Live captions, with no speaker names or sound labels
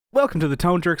Welcome to the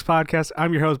Tone Jerks podcast.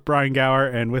 I'm your host, Brian Gower,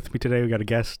 and with me today we got a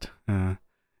guest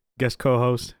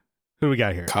co-host. Who do we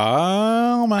got here?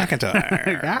 Kyle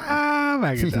McIntyre.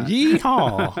 McIntyre.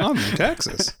 Yeehaw. I'm in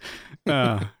Texas.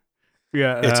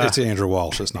 It's Andrew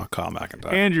Walsh. It's not Kyle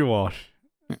McIntyre. Andrew Walsh.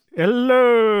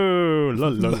 Hello. La,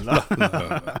 la, la.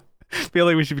 Feel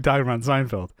like we should be talking about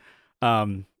Seinfeld.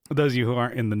 Those of you who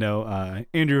aren't in the know,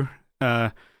 Andrew,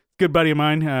 good buddy of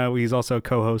mine. He's also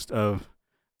co-host of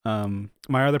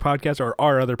my other podcast, or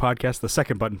our other podcast, the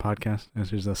Second Button podcast,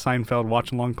 which is a Seinfeld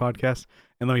watch along podcast.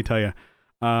 And let me tell you,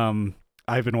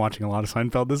 I've been watching a lot of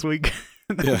Seinfeld this week.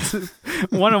 That's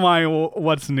one of my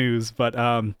what's news, but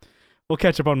we'll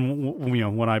catch up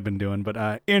on what I've been doing.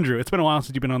 But Andrew, it's been a while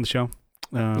since you've been on the show.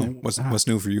 What's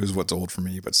new for you is what's old for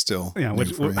me, but still new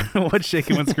for me. What's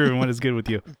shaking, what's screwing, what is good with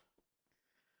you?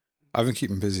 I've been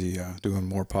keeping busy doing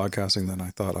more podcasting than I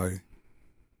thought I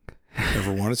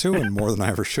ever wanted to, and more than I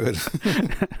ever should.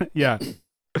 Yeah.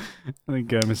 I think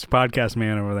Mr. Podcast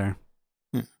Man over there.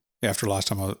 Yeah. After last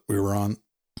time we were on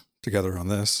together on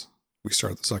this, we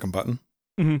started the Second Button.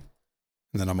 Mm-hmm. And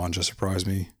then I'm on Just Surprise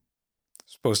Me.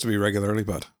 Supposed to be regularly,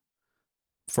 but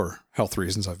for health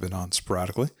reasons, I've been on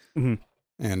sporadically. Mm-hmm.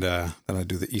 And then I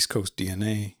do the East Coast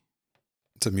DNA.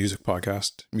 It's a music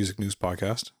news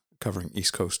podcast, covering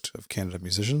East Coast of Canada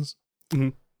musicians.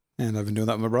 Mm-hmm. And I've been doing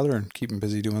that with my brother and keeping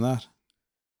busy doing that.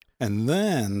 And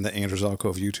then the Andrew's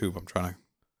Alcove YouTube,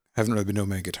 haven't really been doing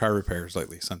many guitar repairs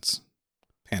lately since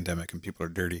pandemic and people are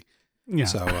dirty. Yeah.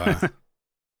 So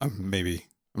I'm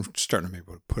starting to maybe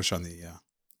push on the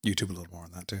YouTube a little more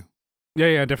on that too.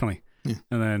 Yeah, definitely. Yeah.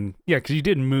 And then, because you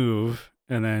did move,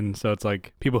 and then, so it's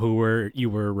like people who were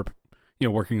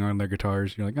working on their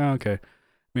guitars, you're like, oh, okay.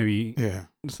 Maybe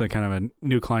it's like kind of a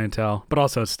new clientele, but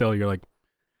also still you're like,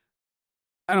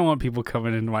 I don't want people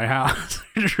coming into my house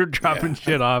dropping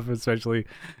shit off, especially.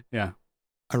 Yeah.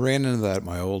 I ran into that at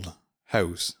my old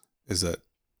house, is that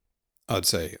I'd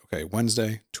say, okay,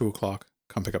 Wednesday, 2:00,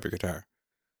 come pick up your guitar.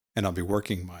 And I'll be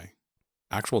working my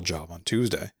actual job on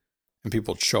Tuesday, and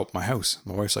people would show up at my house.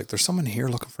 My wife's like, there's someone here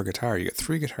looking for a guitar. You got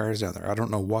 3 guitars down there. I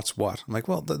don't know what's what. I'm like,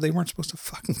 well, they weren't supposed to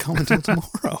fucking come until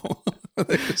tomorrow. But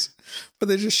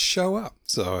they just show up.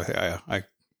 So I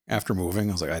after moving,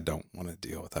 I was like, I don't want to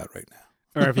deal with that right now.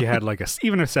 Or if you had like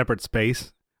even a separate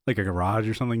space, like a garage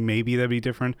or something, maybe that'd be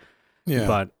different. Yeah.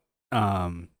 But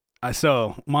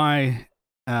so my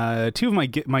 2 of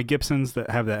my Gibsons that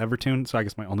have the Evertune, so I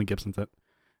guess my only Gibsons and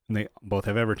they both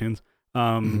have Evertunes.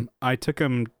 I took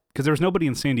them because there was nobody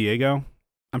in San Diego.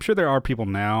 I'm sure there are people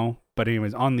now, but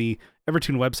anyways, on the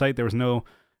Evertune website, there was no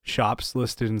shops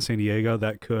listed in San Diego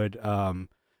that could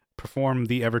perform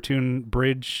the Evertune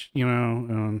bridge,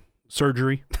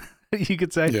 surgery, you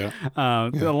could say. Yeah. A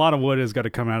lot of wood has got to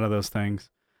come out of those things,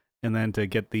 and then to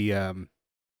get the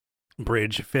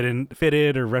bridge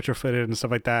fitted or retrofitted and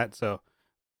stuff like that. So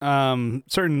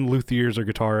certain luthiers or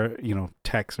guitar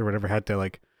techs or whatever had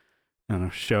to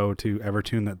show to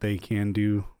Evertune that they can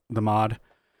do the mod.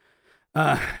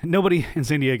 Nobody in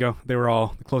San Diego.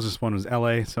 The closest one was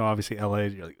LA, so obviously LA,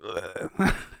 you're like,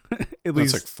 ugh. At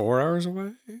least like 4 hours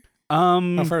away.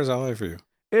 How far is LA for you?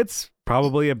 It's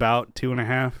probably about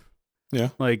 2.5. Yeah.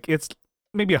 Like it's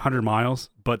maybe 100 miles,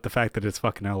 but the fact that it's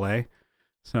fucking LA,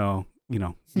 so you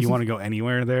want to go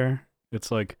anywhere there,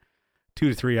 it's like 2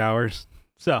 to 3 hours.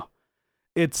 So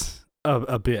it's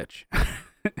a bitch.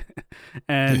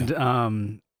 And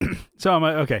so I'm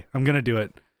like, okay, I'm gonna do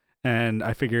it. And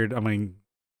I figured,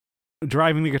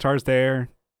 driving the guitars there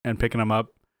and picking them up,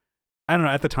 I don't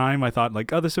know, at the time I thought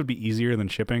like, oh, this would be easier than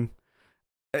shipping.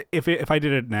 If I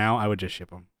did it now, I would just ship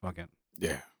them. Fuck it.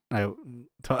 Yeah.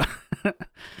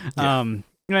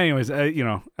 Anyways,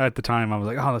 at the time I was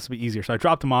like, oh, this would be easier. So I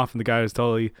dropped him off, and the guy was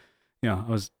totally,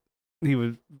 did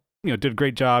a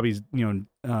great job. He's, done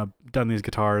these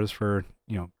guitars for,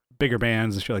 bigger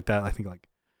bands and shit like that. I think like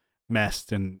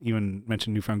Mest, and even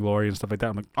mentioned Newfound Glory and stuff like that.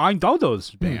 I'm like, I know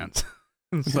those bands.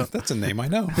 So, that's a name I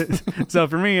know. So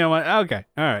for me, I'm like, okay,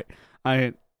 all right.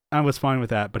 I was fine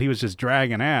with that, but he was just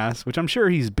dragging ass, which I'm sure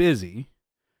he's busy,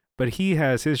 but he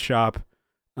has his shop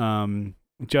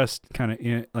just kind of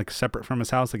like separate from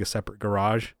his house, like a separate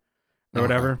garage or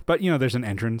whatever. But there's an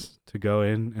entrance to go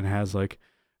in, and it has like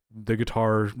the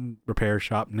guitar repair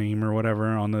shop name or whatever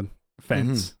on the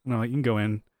fence. And I'm like, you can go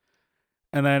in.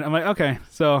 And then I'm like, okay.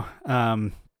 So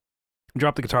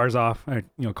dropped the guitars off. I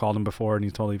called him before, and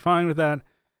he's totally fine with that.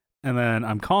 And then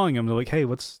I'm calling him. They're like, hey,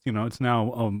 it's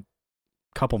now a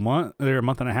couple months, or a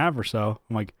month and a half or so.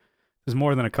 I'm like, this is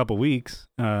more than a couple weeks.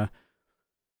 Kind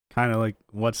of like,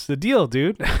 what's the deal,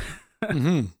 dude?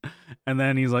 And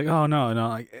then he's like, oh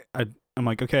no. I'm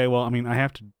like, okay, well, I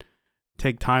have to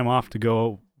take time off to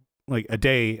go like a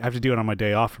day. I have to do it on my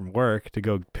day off from work to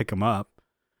go pick him up.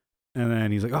 And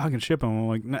then he's like, "Oh, I can ship him." I'm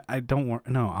like, "No, I don't want.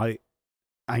 No,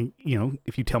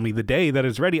 if you tell me the day that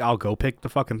it's ready, I'll go pick the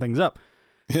fucking things up."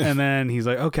 Yeah. And then he's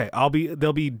like, "Okay,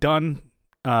 they'll be done.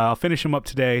 I'll finish them up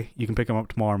today. You can pick them up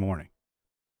tomorrow morning."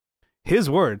 His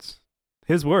words,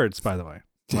 by the way.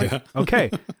 Like, Yeah. okay,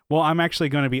 well, I'm actually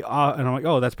going to be off. And I'm like,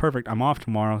 "Oh, that's perfect. I'm off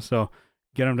tomorrow. So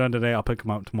get them done today. I'll pick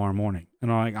them up tomorrow morning." And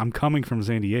I'm like, "I'm coming from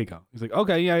San Diego." He's like,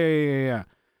 "Okay, yeah.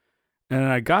 And then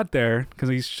I got there because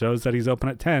he shows that he's open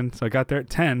at 10. So I got there at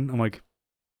 10. I'm like,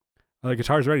 "The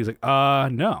guitar's ready." He's like,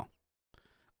 no.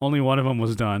 Only one of them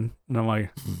was done." And I'm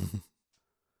like,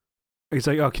 he's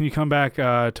like, "Oh, can you come back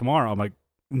tomorrow?" I'm like,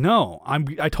 "No,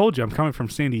 I told you I'm coming from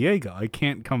San Diego. I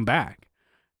can't come back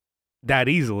that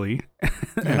easily."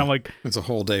 And Yeah. I'm like, It's a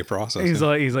whole day process. he's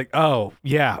like, "Oh,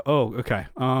 yeah. Oh, okay."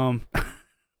 And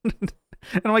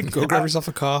I'm like, Go grab yourself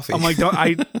a coffee. I'm like,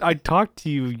 I talked to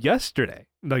you yesterday.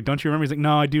 Like, don't you remember? He's like,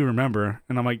 "No, I do remember."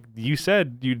 And I'm like, "You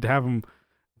said you'd have them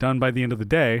done by the end of the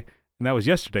day, and that was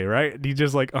yesterday, right?" And he's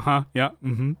just like, yeah,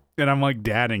 mm-hmm. And I'm like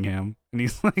dadding him, and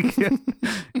he's like,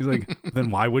 he's like,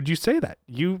 "Then why would you say that?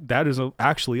 That is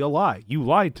actually a lie. You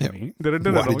lied to me." Why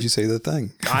did you say that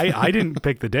thing? I didn't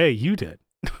pick the day. You did.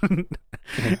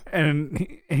 And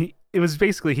it was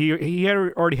basically he had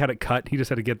already had it cut. He just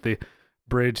had to get the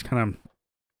bridge kind of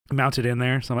mounted in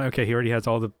there. So I'm like, okay, he already has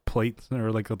all the plates or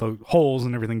like the holes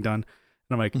and everything done.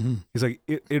 And I'm like, he's like,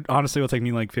 it honestly will take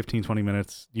me like 15, 20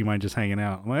 minutes. Do you mind just hanging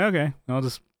out? I'm like, okay, I'll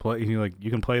just play. He's like, you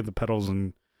can play the pedals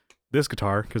and this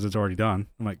guitar because it's already done.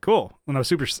 I'm like, cool. And I was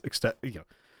super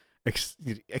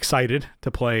excited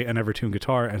to play an Evertune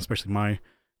guitar, and especially my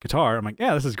guitar. I'm like,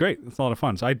 yeah, this is great. It's a lot of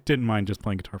fun. So I didn't mind just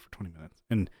playing guitar for 20 minutes.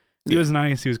 And he was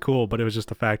nice. He was cool, but it was just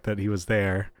the fact that he was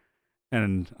there.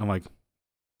 And I'm like,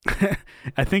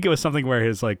 I think it was something where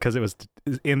his like, because it was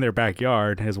in their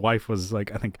backyard, his wife was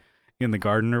like, I think in the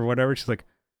garden or whatever. She's like,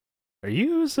 "Are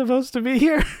you supposed to be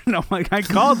here?" And I'm like, "I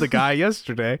called the guy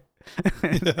yesterday."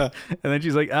 And then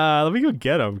she's like, "Let me go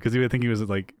get him," because he would think he was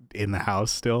like in the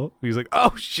house still. He was like,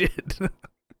 "Oh shit."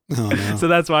 Oh, no. So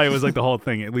that's why it was like the whole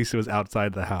thing. At least it was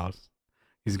outside the house.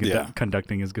 He's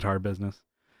conducting his guitar business.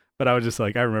 But I was just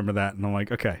like, I remember that, and I'm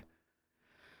like, okay.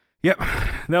 Yep,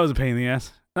 that was a pain in the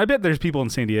ass. I bet there's people in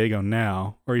San Diego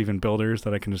now, or even builders,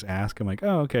 that I can just ask. I'm like,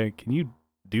 "Oh, okay, can you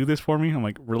do this for me?" I'm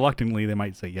like, reluctantly, they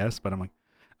might say yes, but I'm like,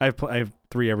 I have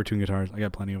 3 Evertune guitars. I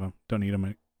got plenty of them. Don't need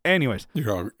them. Anyways.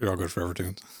 You're all good for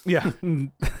Evertunes. Yeah.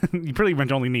 You pretty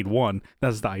much only need one.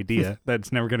 That's the idea.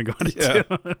 That's never going to go into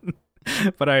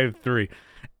tune. But I have 3.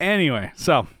 Anyway,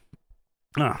 so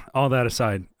all that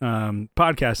aside,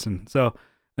 podcasting. So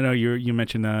I know you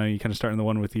mentioned you kind of starting the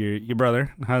one with your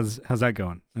brother. How's that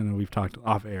going? I know we've talked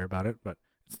off air about it, but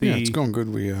it's going good.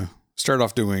 We started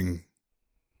off doing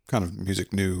kind of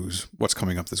music news, what's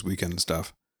coming up this weekend and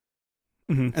stuff.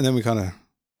 Mm-hmm. And then we kind of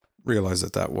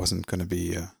realized that wasn't going to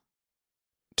be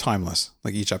timeless.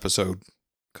 Like each episode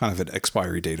kind of an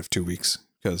expiry date of 2 weeks,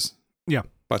 because by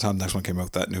the time the next one came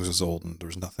out, that news was old and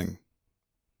there's no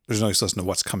use listening to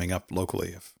what's coming up locally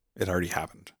if it already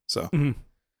happened. So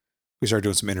we started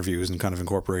doing some interviews and kind of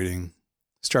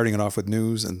starting it off with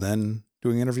news and then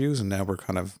doing interviews. And now we're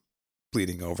kind of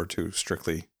bleeding over to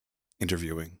strictly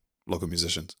interviewing local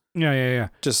musicians. Yeah.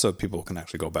 Just so people can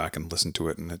actually go back and listen to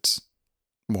it, and it's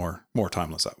more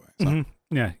timeless that way. So.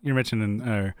 Mm-hmm. Yeah, you're mentioning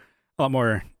a lot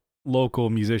more local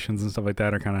musicians and stuff like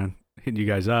that are kind of hitting you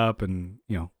guys up, and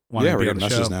wanting to be we're on getting the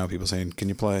messages show. now. People saying, "Can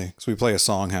you play?" So we play a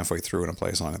song halfway through and I play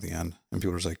a song at the end, and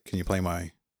people are just like, "Can you play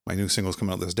my new single's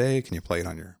coming out this day? Can you play it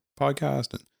on your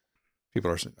podcast?" And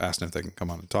people are asking if they can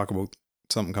come on and talk about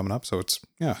something coming up. So it's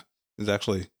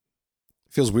actually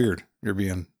feels weird. You're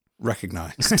being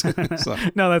recognized. So.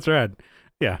 No, that's rad.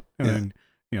 Yeah. And then,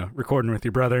 recording with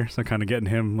your brother. So kind of getting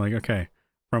him like, okay,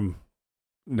 from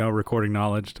no recording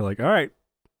knowledge to like, all right,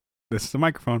 this is the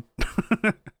microphone.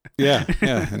 Yeah.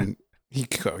 And he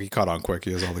caught on quick.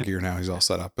 He has all the gear now. He's all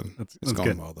set up, and it's going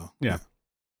good. well though. Yeah.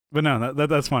 But no,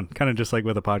 that's fun. Kind of just like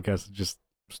with a podcast, just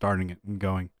starting it and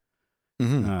going.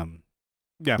 Mm-hmm.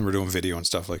 Yeah. And we're doing video and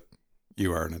stuff like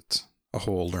you are, and it's a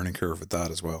whole learning curve with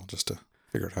that as well, just to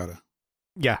figure out how to.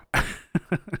 Yeah.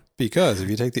 Because if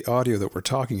you take the audio that we're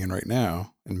talking in right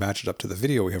now and match it up to the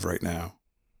video we have right now,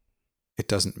 it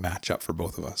doesn't match up for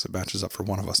both of us. It matches up for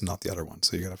one of us, not the other one.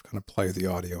 So you got to kind of play the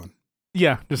audio and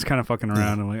just kind of fucking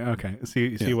around and like, okay,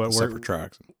 see what separate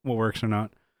tracks, what works or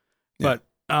not. Yeah.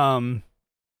 But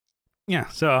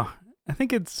so I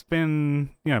think it's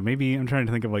been maybe I'm trying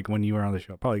to think of like when you were on the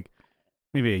show, probably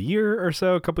maybe a year or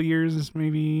so, a couple years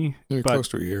maybe. But, close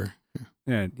to a year.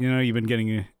 Yeah, you've been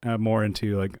getting more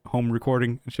into like home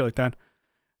recording and shit like that.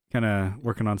 kind of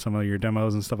working on some of your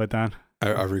demos and stuff like that?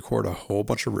 I record a whole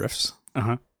bunch of riffs,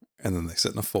 Uh-huh. and then they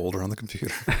sit in a folder on the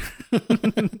computer.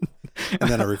 And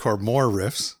then I record more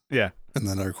riffs, Yeah. and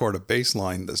then I record a bass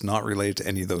line that's not related to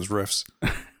any of those riffs,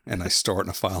 and I store it in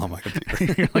a file on my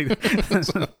computer. You're like,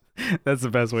 that's the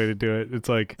best way to do it. It's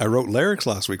like I wrote lyrics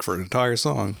last week for an entire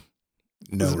song.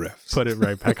 No riffs. put it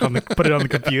right back on the put it on the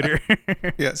computer.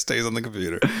 Yeah, it stays on the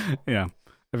computer. Yeah.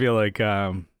 I feel like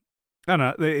I don't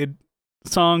know,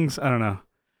 songs, I don't know.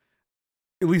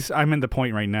 At least I'm in the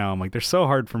point right now. I'm like, they're so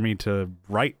hard for me to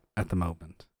write at the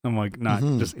moment. I'm like not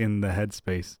just in the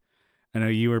headspace. I know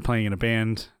you were playing in a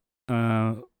band,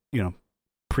 pre-COVID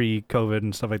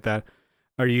and stuff like that.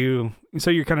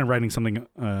 So you're kind of writing something,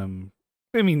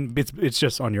 I mean, it's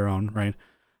just on your own, right?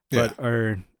 But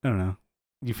I don't know,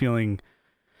 you feeling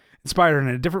inspired in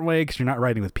a different way because you're not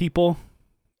writing with people?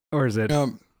 Or is it...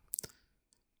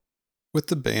 With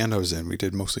the band I was in, we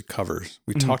did mostly covers.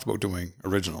 We talked about doing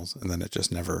originals, and then it just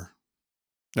never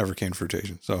came to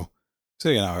fruition. So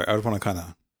I would want to kind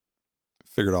of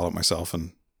figure it all out myself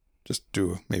and just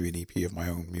do maybe an EP of my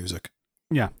own music.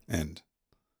 Yeah. And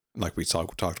like we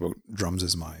talked about, drums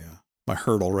is my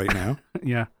hurdle right now.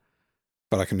 Yeah.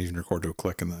 But I can even record to a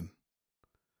click and then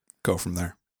go from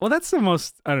there. Well, that's the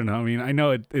most, I don't know. I mean, I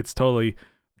know it's totally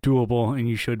doable and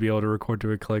you should be able to record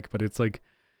to a click, but it's like,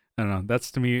 I don't know.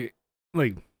 That's to me,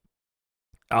 like,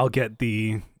 I'll get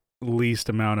the least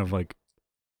amount of like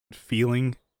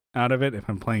feeling out of it if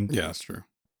I'm playing. Yeah, that's true.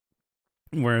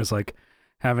 Whereas like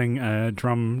having a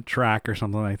drum track or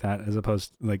something like that, as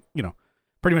opposed to like,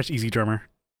 pretty much Easy Drummer.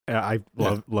 I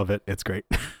love it. It's great.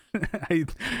 I'm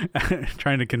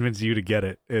trying to convince you to get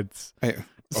it. For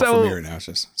me right now, it's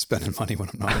just spending money when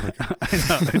I'm not working. I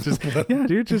know. It's just, yeah,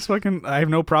 dude, just fucking, I have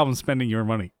no problem spending your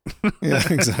money. Yeah,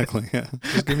 exactly. Yeah.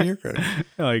 Just give me your credit.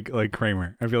 Like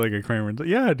Kramer. I feel like a Kramer. Like,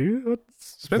 yeah, dude,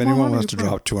 if anyone wants to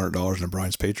drop $200 into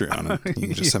Brian's Patreon, you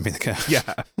can just send me the cash.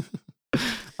 Yeah.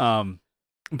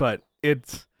 But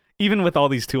it's, even with all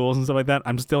these tools and stuff like that,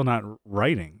 I'm still not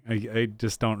writing. I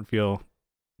just don't feel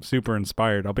super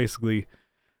inspired. I'll basically,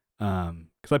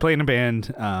 because I play in a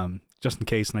band, just in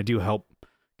case, and I do help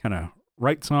kind of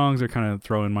write songs or kind of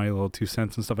throw in my little 2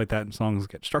 cents and stuff like that, and songs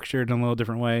get structured in a little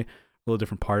different way, a little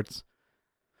different parts.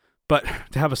 But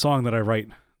to have a song that I write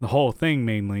the whole thing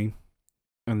mainly,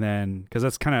 and then, because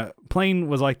that's kind of, Plane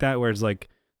was like that, where it's like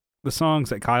the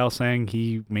songs that Kyle sang,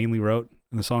 he mainly wrote,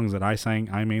 and the songs that I sang,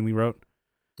 I mainly wrote.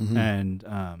 Mm-hmm. And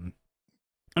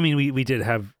I mean, we did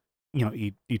have,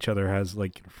 each other has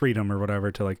like freedom or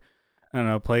whatever to like, I don't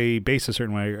know, play bass a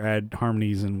certain way or add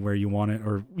harmonies and where you want it,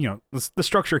 or the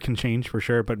structure can change for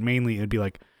sure, but mainly it'd be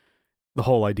like the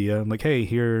whole idea. I'm like, hey,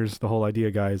 here's the whole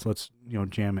idea, guys. Let's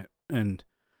jam it. And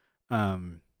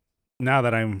now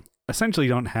that I'm essentially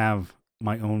don't have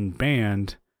my own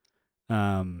band,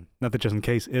 not that Just in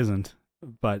Case isn't,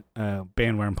 but a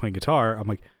band where I'm playing guitar, I'm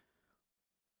like,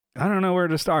 I don't know where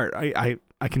to start.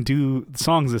 I can do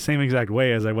songs the same exact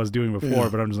way as I was doing before,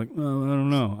 but I'm just like, well, I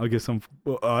don't know. I guess I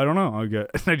don't know.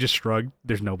 I just shrugged.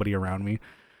 There's nobody around me.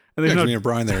 And there's me and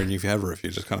Brian there, and if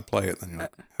you just kind of play it, then you're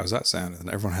like, how's that sound? And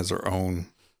everyone has their own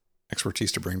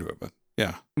expertise to bring to it. But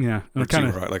yeah.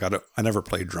 I never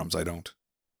played drums. I don't.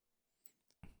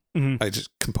 Mm-hmm.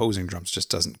 Composing drums just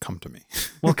doesn't come to me.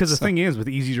 Well, because the thing is, with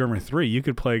Easy Drummer 3, you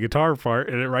could play a guitar part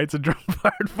and it writes a drum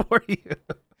part for you.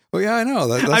 Well, yeah, I know.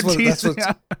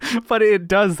 But it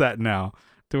does that now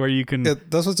to where you can. Yeah,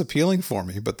 that's what's appealing for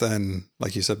me. But then,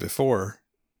 like you said before,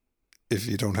 if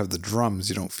you don't have the drums,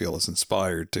 you don't feel as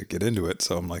inspired to get into it.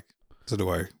 So I'm like, so do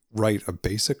I write a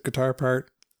basic guitar part,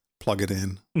 plug it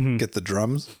in, get the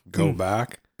drums, go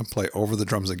back and play over the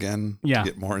drums again to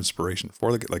get more inspiration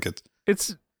for the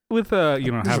it's with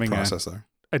having a process there.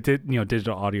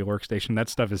 Digital audio workstation. That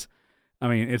stuff is. I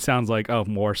mean, it sounds like,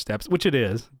 more steps, which it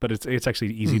is, but it's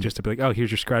actually easy just to be like, oh, here's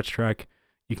your scratch track.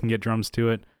 You can get drums to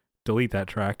it, delete that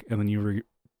track, and then you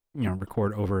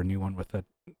record over a new one with a,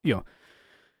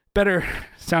 better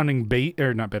sounding bass,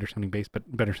 or not better sounding bass,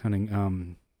 but better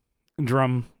sounding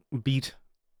drum beat.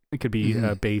 It could be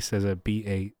bass as a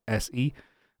B-A-S-E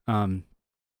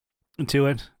to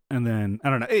it. And then, I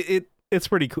don't know, it's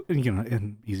pretty cool,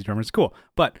 and Easy Drummer is cool.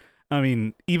 But, I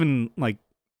mean, even like,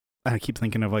 I keep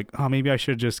thinking of like, oh, maybe I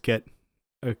should just get,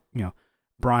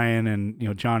 Brian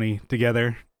and, Johnny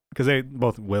together, because they're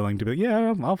both willing to be like,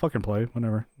 yeah, I'll fucking play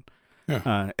whenever.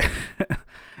 Yeah.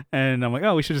 And I'm like,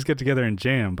 oh, we should just get together and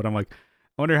jam. But I'm like,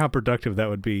 I wonder how productive that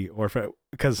would be, or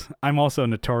because I'm also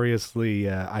notoriously,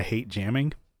 I hate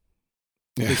jamming.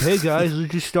 Yeah. Like, hey guys,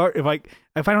 let's just start. If I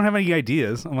don't have any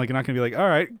ideas, I'm like, not gonna be like, all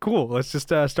right, cool, let's just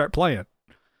start playing.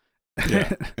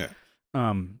 Yeah.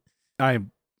 Yeah.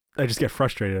 I just get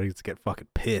frustrated. I just get fucking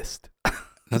pissed.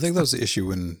 I think that was the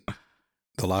issue in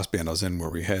the last band I was in, where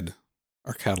we had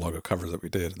our catalog of covers that we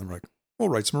did, and then we're like, we'll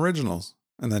write some originals.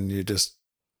 And then you just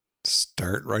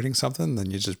start writing something,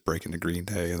 then you just break into Green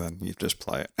Day, and then you just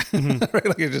play it. Mhm. Right?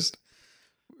 Like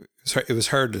it was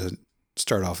hard to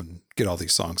start off and get all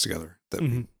these songs together that we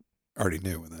Mhm. already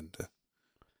knew, and then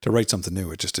to write something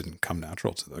new, it just didn't come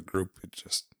natural to the group.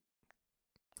 It's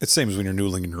the same as when you're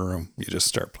noodling in your room. You just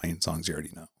start playing songs you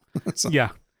already know. So,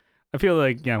 Yeah. I feel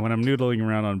like, when I'm noodling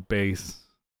around on bass,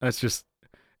 it's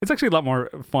actually a lot more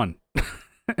fun.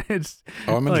 It's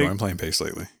I'm like, enjoying playing bass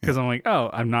lately. because I'm like, oh,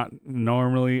 I'm not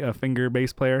normally a finger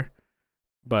bass player,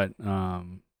 but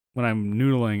when I'm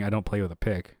noodling, I don't play with a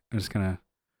pick. I'm just kind of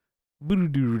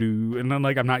boo-doo-doo-doo, and then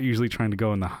like I'm not usually trying to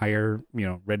go in the higher,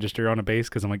 register on a bass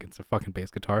because I'm like, it's a fucking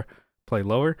bass guitar, play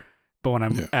lower. But when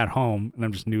I'm Yeah. at home and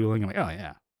I'm just noodling, I'm like, oh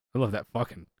yeah, I love that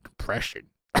fucking compression.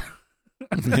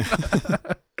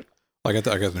 I got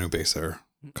the new bass there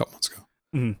a couple months ago,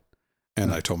 Mhm.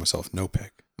 and I told myself no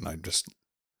pick, and I'm just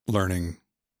learning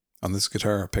on this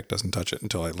guitar. A pick doesn't touch it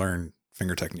until I learn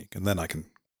finger technique, and then I can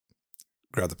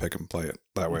grab the pick and play it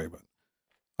that way. But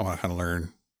I want to kind of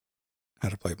learn how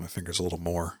to play with my fingers a little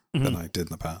more than I did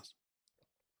in the past.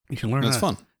 You should learn And it's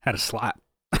fun. how to slap.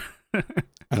 I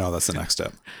know that's the next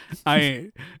step.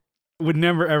 I would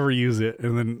never ever use it,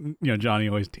 and then Johnny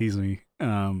always teased me.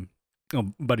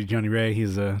 Buddy Johnny Ray,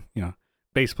 he's a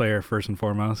bass player first and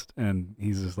foremost, and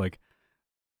he's just like,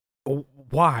 "Oh,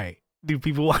 why do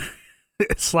people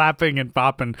slapping and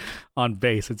popping on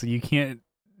bass? It's you can't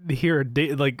hear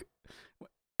like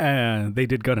they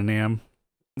did go to NAMM,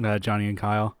 Johnny and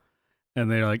Kyle,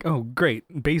 and they're like, oh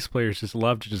great, bass players just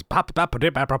love to just pop pop pop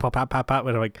pop pop pop pop pop pop,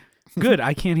 and I'm like, good,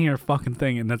 I can't hear a fucking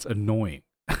thing, and that's annoying.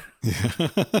 Yeah.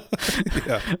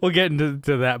 Yeah. We'll get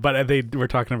into that, but they were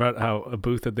talking about how a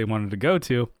booth that they wanted to go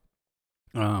to,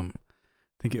 I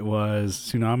think it was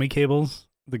Tsunami Cables.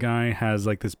 The guy has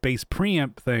like this bass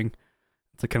preamp thing.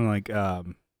 It's kind of like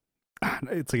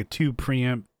it's like a 2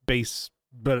 preamp bass,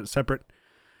 but separate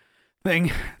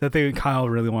thing that Kyle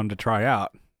really wanted to try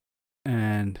out.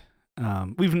 And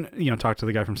we've talked to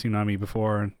the guy from Tsunami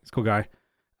before, and he's a cool guy.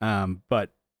 But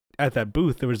at that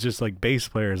booth, there was just like bass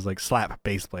players, like slap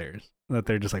bass players, that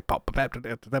they're just like pop, and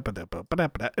it's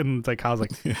like Kyle's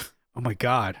like, oh my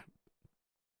god,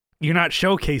 you're not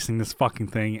showcasing this fucking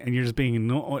thing, and you're just being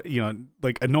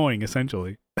like annoying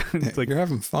essentially. It's like, you're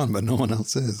having fun, but no one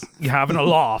else is. you're having a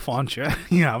laugh, aren't you?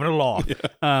 You're having a laugh.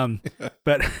 Yeah.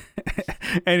 But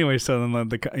anyway, so then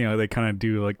they kind of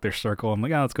do like their circle. I'm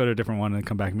like, oh, let's go to a different one and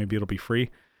come back. Maybe it'll be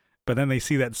free. But then they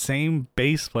see that same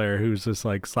bass player who's just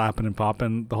like slapping and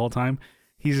popping the whole time.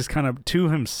 He's just kind of to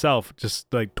himself,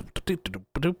 just like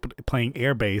playing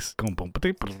air bass, making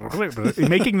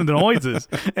the noises.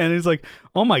 And he's like,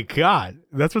 oh my God,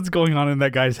 that's what's going on in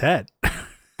that guy's head.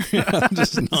 Yeah,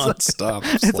 just nonstop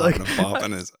slapping and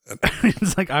popping his head.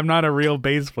 It's like, I'm not a real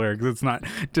bass player because it's not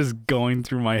just going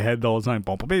through my head the whole time.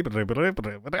 Yeah.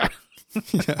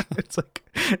 It's like,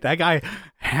 that guy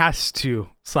has to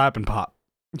slap and pop.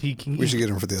 We should get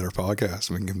him for the other podcast.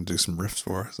 We can give him to do some riffs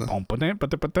for us.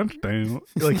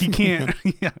 Like he can't.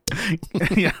 Yeah.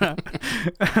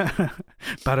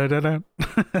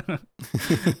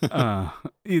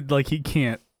 Like he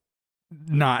can't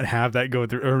not have that go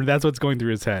through, or that's what's going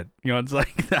through his head. It's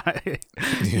like that.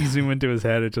 You zoom into his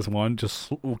head, it's just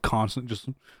constant, just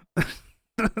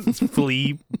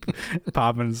flea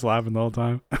popping and slapping the whole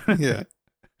time. Yeah.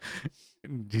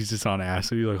 He's just on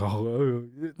acid. He's like, oh.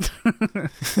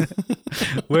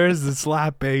 Where's the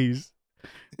slap bass?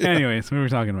 Yeah. Anyways, what were we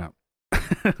talking about?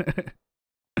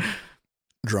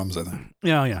 Drums, I think.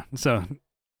 Yeah. So,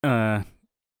 I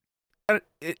can't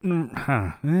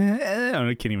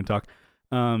even talk.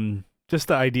 Just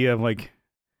the idea of like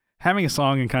having a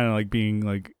song and kind of like being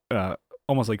like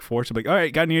almost like forced to be like, all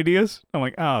right, got any ideas? I'm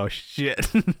like, oh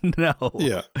shit, no.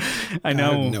 Yeah. I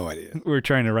know. I have no idea. We're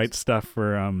trying to write stuff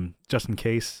for just in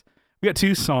case. We got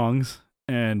 2 songs,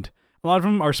 and a lot of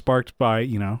them are sparked by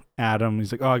Adam.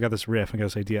 He's like, oh, I got this riff, I got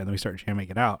this idea, and then we start jamming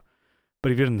it out.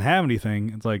 But if you didn't have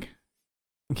anything, it's like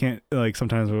you can't, like,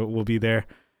 sometimes we'll be there,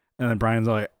 and then Brian's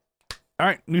like, all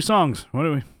right, new songs. What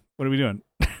are we doing?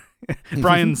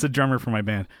 Brian's the drummer for my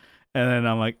band, and then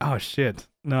I'm like, oh shit,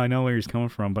 no, I know where he's coming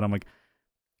from, but I'm like,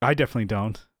 I definitely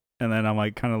don't. And then I'm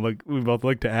like, kind of look, we both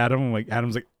look to Adam. I'm like,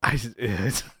 Adam's like,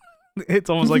 it's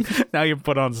almost like now you're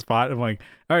put on the spot. I'm like,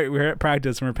 all right, we're at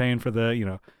practice and we're paying for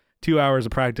the 2 hours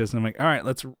of practice, and I'm like, all right,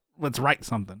 let's write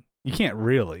something. You can't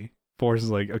really. Force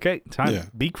is like, okay, time,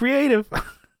 be creative.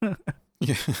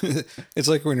 Yeah. It's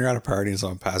like when you're at a party and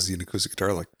someone passes you an acoustic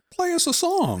guitar, like, play play us a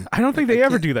song. I don't think they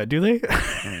ever do that, do they?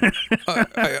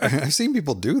 I've seen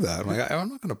people do that. I'm like, I'm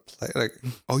not going to play. Like,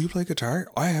 oh, you play guitar?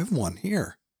 I have one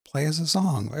here. Play us a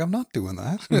song. Like, I'm not doing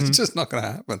that. Mm-hmm. It's just not going to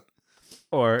happen.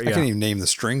 Or I can't even name the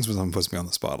strings when someone puts me on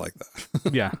the spot like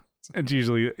that. Yeah. It's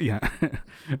usually,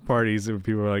 parties where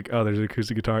people are like, oh, there's an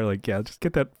acoustic guitar. Like, yeah, just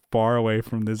get that far away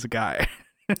from this guy.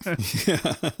 Yeah. He's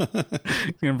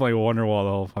going to play Wonderwall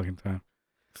the whole fucking time.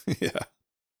 Yeah.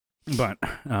 But,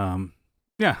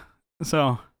 yeah.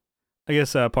 So, I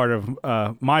guess part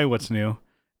of my what's new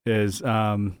is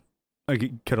I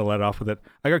could have let off with it.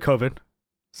 I got COVID.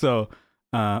 So,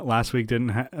 last week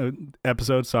didn't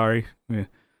episode, sorry. We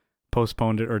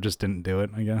postponed it or just didn't do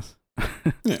it, I guess.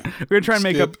 Yeah. We're gonna try and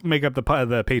make up the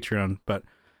Patreon, but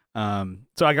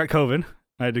so I got COVID.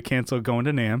 I had to cancel going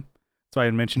to NAMM. So I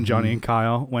had mentioned Johnny and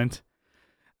Kyle went.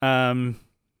 So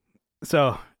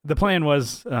the plan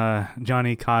was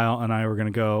Johnny, Kyle, and I were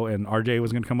gonna go, and RJ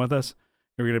was gonna come with us.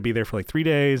 We were gonna be there for like 3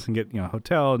 days and get a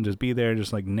hotel and just be there,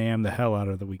 just like NAMM the hell out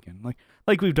of the weekend,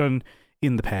 like we've done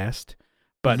in the past.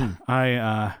 But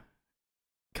I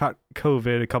caught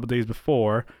COVID a couple days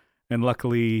before, and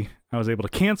luckily I was able to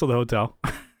cancel the hotel.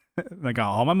 I got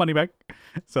all my money back,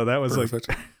 so that was Perfect.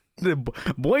 like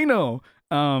bueno.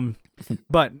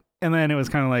 But and then it was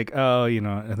kind of like, oh,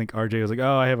 I think RJ was like,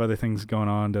 oh, I have other things going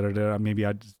on. Maybe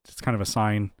I just kind of a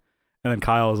sign. And then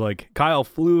Kyle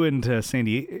flew into San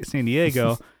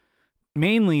Diego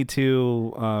mainly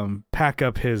to pack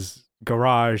up his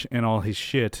garage and all his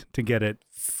shit to get it.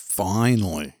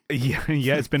 Finally. Yeah,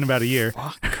 it's been about a year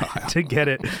to get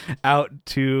it out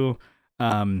to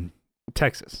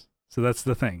Texas. So that's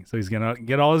the thing. So he's gonna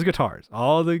get all his guitars,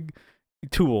 all the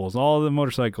tools, all the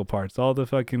motorcycle parts, all the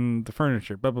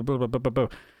furniture, blah, blah, blah, blah, blah, blah, blah.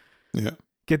 Yeah.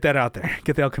 Get that out there.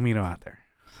 Get the El Camino out there.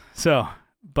 So,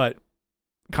 but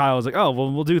Kyle was like, oh,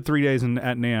 well, we'll do 3 days at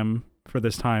NAMM for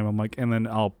this time. I'm like, and then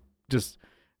I'll just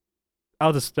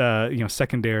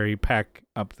secondary pack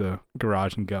up the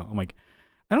garage and go. I'm like,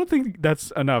 I don't think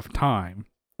that's enough time.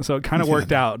 So it kind of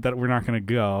worked out that we're not going to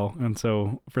go. And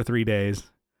so for 3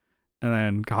 days, and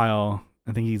then Kyle,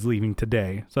 I think he's leaving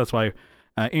today. So that's why,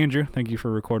 Andrew, thank you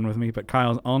for recording with me, but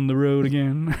Kyle's on the road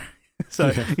again. So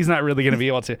he's not really going to be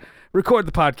able to record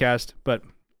the podcast, but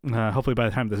hopefully by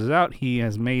the time this is out, he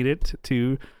has made it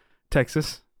to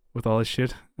Texas with all his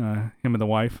shit. Him and the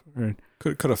wife.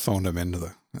 Could have phoned him into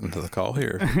the call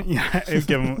here. Yeah,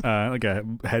 give him like a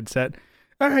headset.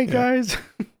 All right, guys.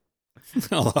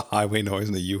 All the highway noise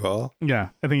in the U-Haul. Yeah,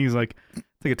 I think he's like,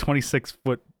 it's like a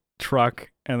 26-foot truck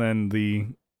and then the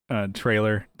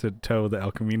trailer to tow the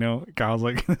El Camino. Kyle's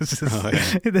like,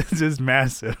 this is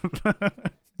massive.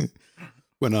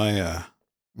 When I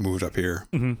moved up here,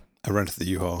 I rented the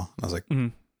U-Haul. And I was like,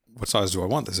 what size do I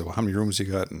want? They said, well, how many rooms you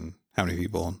got and how many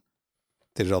people? And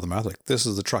they did all the math. Like, this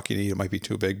is the truck you need. It might be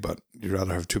too big, but you'd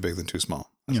rather have too big than too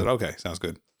small. I said, okay, sounds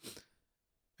good.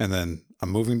 And then on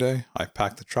moving day, I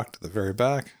packed the truck to the very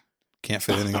back. Can't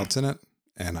fit anything else in it.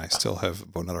 And I still have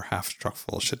about another half truck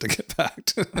full of shit to get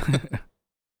packed. So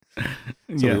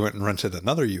we went and rented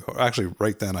another U-Haul. Actually,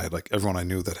 right then, I had like everyone I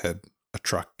knew that had a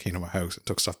truck came to my house and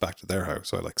took stuff back to their house.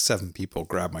 So I had like 7 people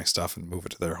grab my stuff and move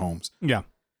it to their homes. Yeah.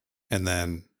 And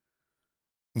then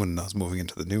when I was moving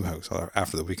into the new house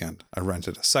after the weekend, I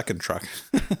rented a second truck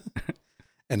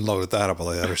and loaded that up with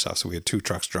all the other stuff. So we had 2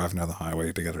 trucks driving down the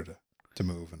highway together to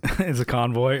move. And it's a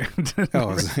convoy.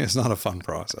 it's not a fun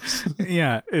process.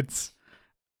 Yeah,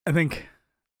 I think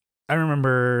I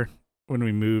remember when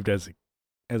we moved as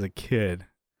a kid,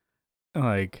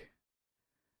 like,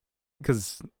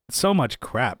 because so much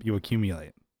crap you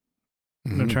accumulate.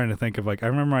 I'm trying to think of, like, I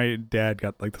remember my dad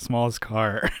got like the smallest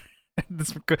car,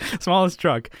 the smallest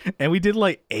truck, and we did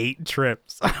like 8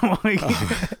 trips. I'm like,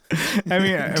 I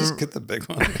mean, just get the big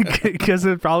one because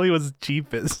it probably was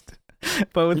cheapest.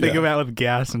 But when think about with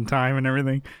gas and time and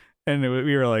everything, and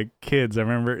we were like kids. I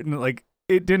remember, like,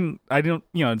 I don't,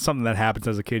 it's something that happens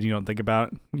as a kid. You don't think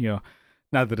about,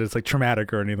 not that it's like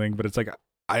traumatic or anything, but it's like,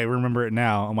 I remember it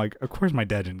now. I'm like, of course my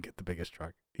dad didn't get the biggest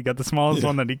truck. He got the smallest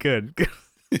one that he could.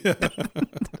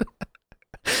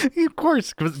 Of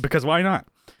course, because why not?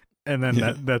 And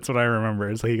then that's what I remember.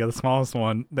 Is like he got the smallest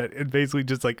one that it basically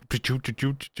just like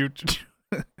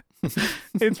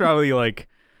it's probably like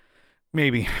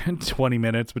maybe 20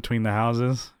 minutes between the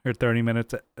houses or 30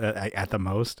 minutes at the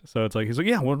most. So it's like, he's like,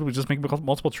 yeah, why don't we just make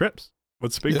multiple trips?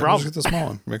 What's the big problem? Just get the small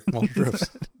one. Make multiple trips.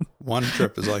 One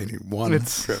trip is all you need. One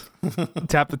trip.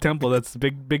 Tap the temple. That's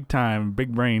big time.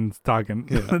 Big brains talking.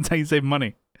 Yeah. That's how you save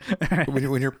money.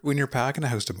 when you're packing a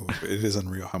house to move, it is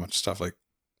unreal how much stuff. Like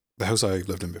the house I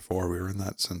lived in before, we were in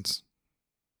that since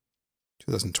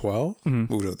 2012.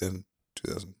 Moved out in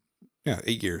Yeah,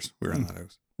 8 years we were in that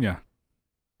house. Yeah.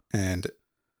 And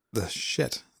the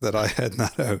shit that I had in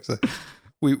that house.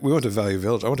 We went to Value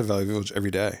Village. I went to Value Village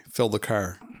every day, filled the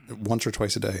car once or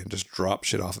twice a day, and just drop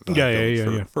shit off at Value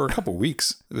Village for a couple of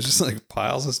weeks. It was just like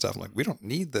piles of stuff. I'm like, we don't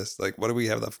need this. Like, what do we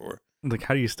have that for? Like,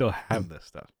 how do you still have this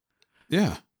stuff?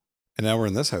 Yeah. And now we're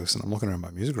in this house, and I'm looking around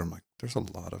my music room. Like, there's a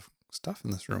lot of stuff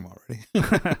in this room already.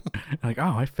 Like,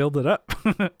 oh, I filled it up.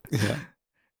 Yeah.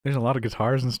 There's a lot of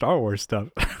guitars and Star Wars stuff.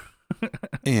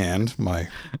 And my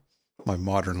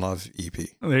Modern Love EP.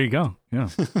 There you go.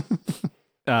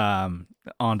 Yeah.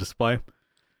 On display.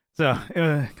 So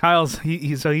Kyle's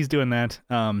he's doing that.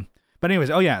 But anyways,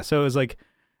 so it was like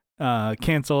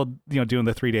canceled, doing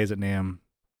the 3 days at NAMM.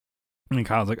 And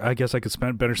Kyle's like, I guess I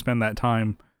could better spend that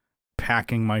time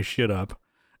packing my shit up.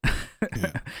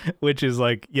 Yeah. Which is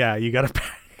like, yeah, you gotta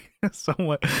pack so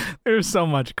much. There's so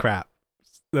much crap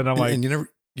that I'm like, and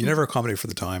you never accommodate for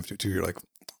the time too. You're like,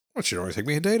 well, it should always take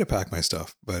me a day to pack my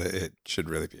stuff, but it should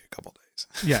really be a couple days.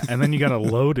 Yeah, and then you gotta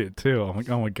load it too. I'm like,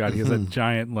 oh my god, he has a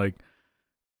giant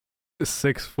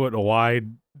 6 foot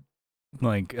wide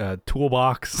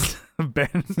toolbox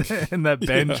bench and that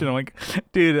bench, Yeah. and I'm like,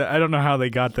 dude, I don't know how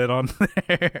they got that on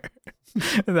there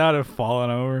without it falling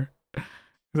over.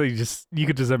 So you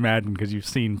could just imagine, because you've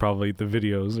seen probably the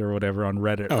videos or whatever on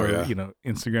Reddit or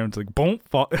Instagram. It's like boom,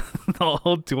 the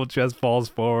whole tool chest falls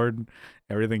forward,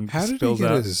 everything How did he spills get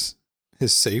out. his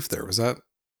safe there? Was that?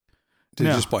 Did No.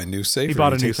 he just buy a new safe? He or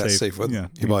bought did a new take that safe. safe with Yeah.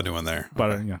 him? He bought a new one there.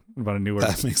 Bought Okay. a newer,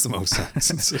 That makes the most sense.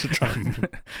 Instead of trying.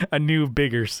 a new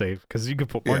bigger safe, because you could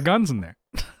put more Yeah. guns in there.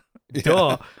 Yeah.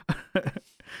 Duh.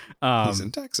 He's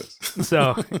in Texas.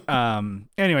 So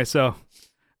anyway, so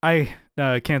I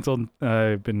canceled.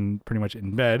 I've been pretty much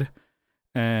in bed,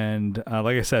 and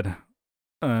like I said,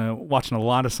 watching a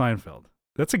lot of Seinfeld.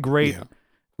 That's a great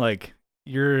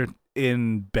you're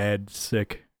in bed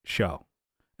sick show.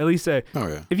 At least Oh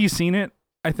yeah. if you've seen it,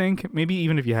 I think maybe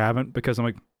even if you haven't, because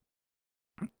I'm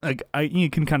you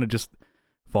can kind of just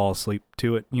fall asleep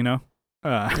to it,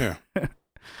 Yeah.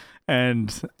 And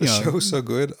The show's so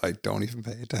good, I don't even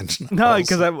pay attention. no,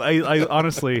 because I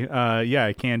honestly,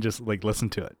 I can just listen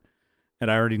to it, and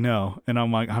I already know, and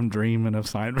I'm like, I'm dreaming of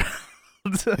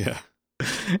Seinfeld. Yeah.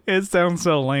 It sounds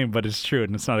so lame, but it's true,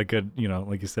 and it's not a good,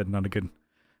 like you said, not a good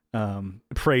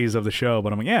praise of the show.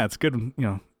 But I'm like, yeah, it's good,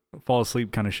 fall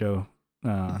asleep kind of show.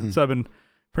 So I've been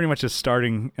pretty much just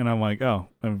starting, and I'm like, oh,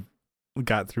 I've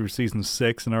got through season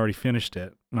 6 and already finished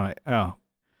it. And I'm like, oh,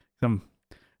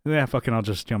 I'll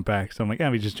just jump back. So I'm like, yeah,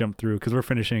 we just jump through, because we're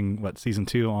finishing season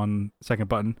 2 on second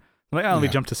button. I'm like, let me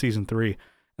jump to season 3,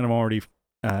 and I'm already,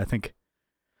 I think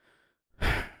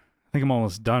I'm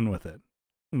almost done with it.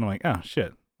 And I'm like, oh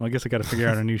shit. Well, I guess I got to figure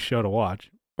out a new show to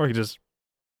watch, or I could just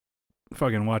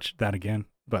fucking watch that again.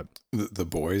 But The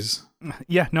Boys.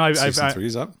 yeah, no, Season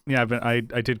 3's up. yeah, but I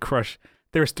did crush.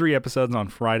 There was 3 episodes on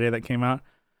Friday that came out.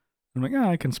 I'm like,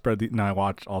 I can spread no, I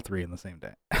watched all 3 in the same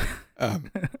day.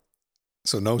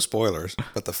 So no spoilers,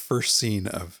 but the first scene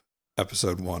of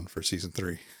episode 1 for season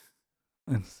 3,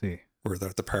 Let's see. where they're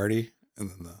at the party,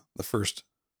 and then the first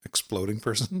exploding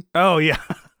person. Oh yeah.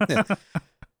 Yeah.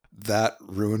 That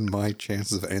ruined my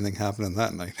chances of anything happening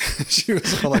that night. She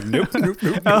was all like, nope.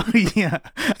 Oh yeah.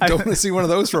 I don't want to see one of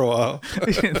those for a while.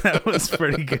 That was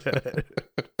pretty good.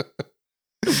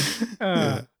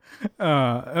 I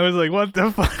was like, what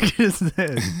the fuck is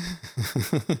this?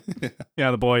 Yeah,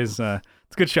 The Boys. It's a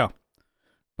good show.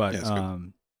 But Yeah, it's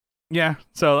good. yeah.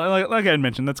 So like I had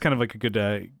mentioned, that's kind of like a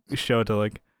good show to I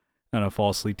don't know, fall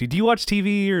asleep to. Do you watch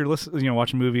TV or listen,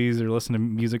 watch movies or listen to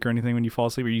music or anything when you fall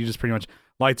asleep, or you just pretty much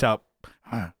lights out?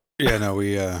 Yeah, no,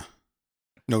 we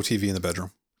no TV in the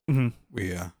bedroom. Mm-hmm.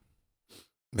 We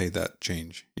made that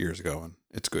change years ago, and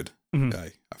it's good. Mhm.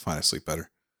 I find I sleep better.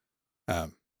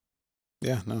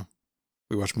 Yeah, no,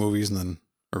 we watch movies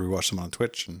or we watch them on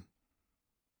Twitch and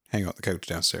hang out on the couch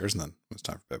downstairs, and then when it's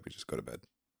time for bed, we just go to bed.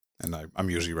 And I'm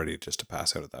usually ready just to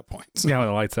pass out at that point. So. Yeah, when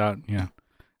the lights out. Yeah.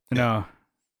 No,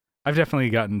 I've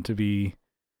definitely gotten to be.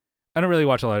 I don't really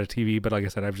watch a lot of TV, but like I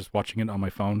said, I'm just watching it on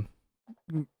my phone.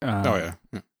 Oh yeah.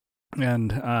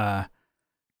 And I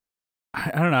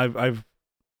don't know. I've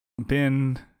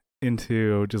been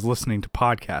into just listening to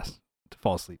podcasts to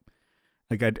fall asleep.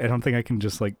 Like I don't think I can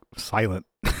just silent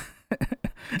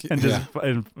and just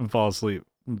and fall asleep.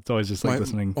 It's always just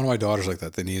listening. One of my daughters like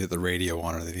that. They needed the radio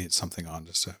on, or they needed something on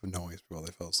just to have noise while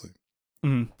they fell asleep.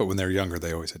 Mm-hmm. But when they were younger,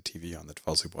 they always had TV on. They'd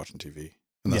fall asleep watching TV.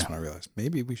 And that's when I realized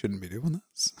maybe we shouldn't be doing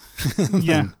this.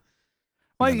 Yeah.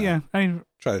 Well, yeah. I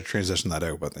try to transition that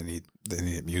out, but they need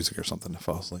music or something to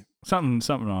fall asleep.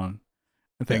 Something on.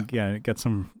 I think get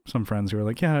some friends who are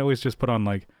like, yeah, I always just put on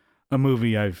a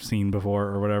movie I've seen before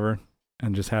or whatever.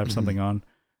 and just have something on.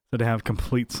 So to have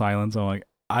complete silence, I'm like,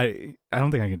 I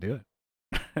don't think I can do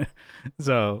it.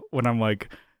 So when I'm like,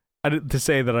 to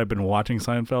say that I've been watching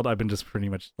Seinfeld, I've been just pretty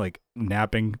much like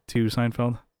napping to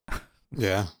Seinfeld.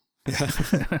 Yeah.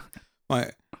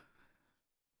 I've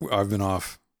been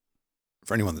off.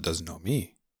 For anyone that doesn't know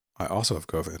me, I also have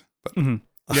COVID. But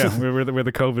yeah, we're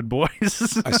the COVID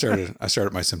boys. I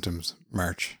started my symptoms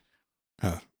March.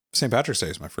 St. Patrick's Day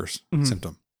is my first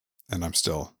symptom, and I'm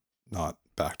still not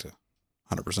back to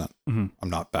 100%. I'm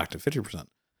not back to 50%.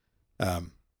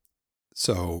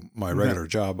 So my regular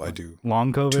job, I do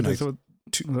long COVID.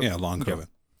 Long COVID.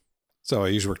 So I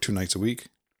usually work 2 nights a week,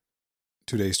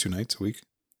 2 days, 2 nights a week,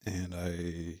 and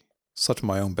I slept in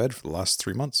my own bed for the last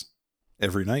 3 months,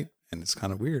 every night, and it's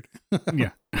kind of weird.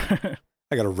 Yeah.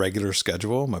 I got a regular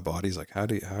schedule. My body's like,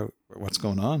 what's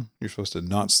going on? You're supposed to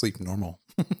not sleep normal,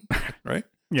 right?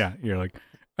 Yeah, you're like,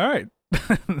 all right.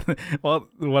 Well,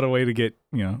 what a way to get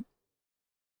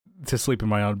to sleep in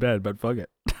my own bed, but fuck it.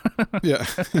 Yeah,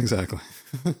 exactly.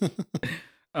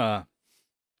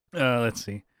 Let's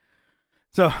see.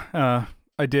 So,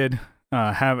 I did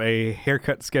have a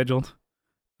haircut scheduled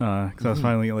because I was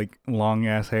finally like long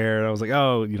ass hair. I was like,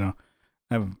 oh,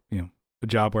 I have a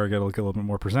job where I got to look a little bit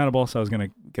more presentable, so I was gonna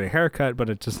get a haircut, but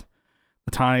it just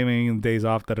the timing and days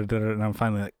off that I did it, and I'm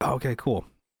finally like, oh, okay, cool.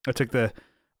 I took a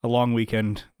long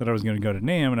weekend that I was gonna go to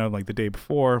NAMM, and I was like the day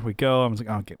before we go, I was like,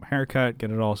 I'll get my haircut,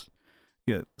 get it all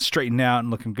straightened out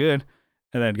and looking good,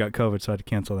 and then got COVID, so I had to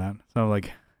cancel that. So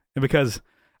like, and because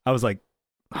I was like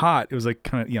hot, it was like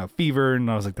kind of fever, and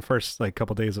I was like the first like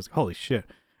couple days I was like, holy shit,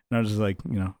 and I was just like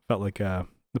felt like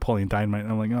Napoleon Dynamite,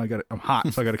 and I'm like, oh, I'm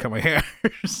hot, so I got to cut my hair.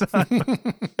 So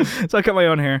I cut my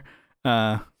own hair.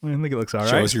 I think it looks all right.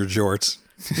 Shows your jorts.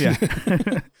 Yeah.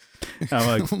 I'm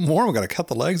like, more, we got to cut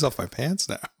the legs off my pants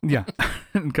now. Yeah.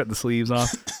 And cut the sleeves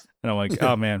off. And I'm like,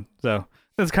 oh man. So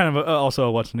that's kind of also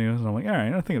a what's new. And I'm like, all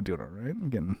right, I think I'm doing all right. I'm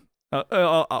getting,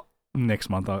 next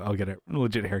month I'll get a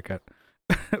legit haircut.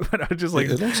 But I was just like,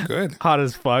 it looks good, hot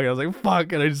as fuck. I was like,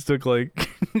 fuck, and I just took like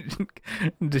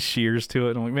just shears to it.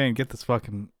 And I'm like, man, get this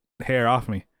fucking hair off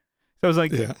me. So I was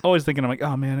like, always thinking, I'm like,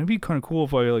 oh man, it'd be kind of cool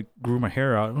if I like grew my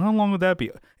hair out. How long would that be?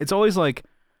 It's always like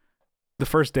the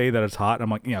first day that it's hot. I'm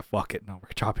like, yeah, fuck it, no, we're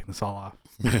chopping this all off.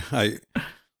 When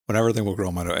everything will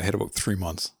grow, I had about 3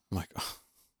 months. I'm like, oh.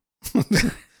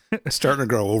 It's starting to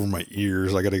grow over my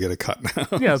ears. I got to get a cut now.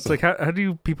 Yeah, it's like, how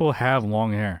do people have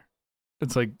long hair?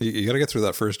 It's like you got to get through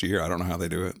that first year. I don't know how they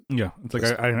do it. Yeah, it's like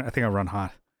I think I run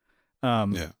hot.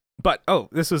 Yeah. But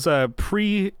this was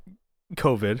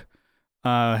pre-COVID.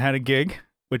 Had a gig,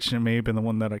 which may have been the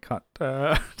one that I caught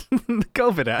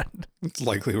COVID at. It's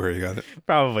likely where you got it.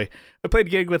 Probably. I played a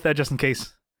gig with that just in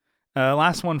case.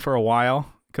 Last one for a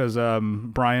while because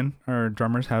Brian, our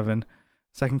drummer's having a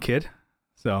second kid,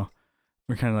 so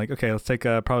we're kind of like, okay, let's take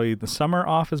probably the summer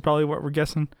off is probably what we're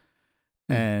guessing,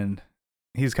 and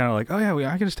he's kind of like, oh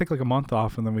yeah, I can just take like a month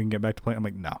off and then we can get back to playing. I'm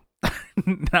like, no,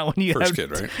 not when you first have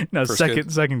kid, right? No, first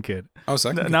second kid. Oh,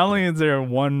 second. Not only is there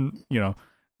one,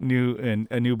 new and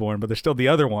a newborn, but there's still the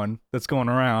other one that's going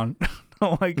around.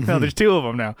 Like, no, there's two of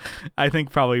them now. I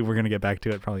think probably we're gonna get back to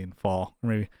it probably in fall, or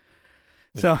maybe.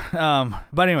 Yeah. So,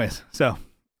 but anyways, so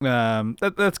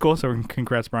that's cool. So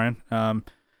congrats, Brian.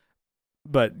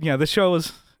 But yeah, the show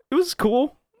was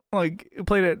cool. Like, it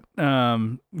played at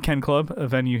Ken Club, a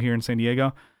venue here in San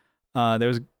Diego. There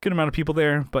was a good amount of people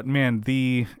there, but man,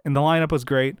 the lineup was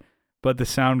great, but the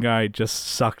sound guy just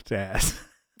sucked ass.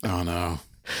 Oh no.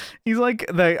 He's like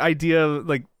the idea of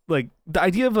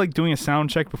like doing a sound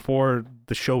check before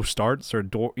the show starts or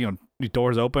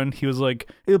doors open. He was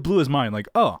like, it blew his mind. Like,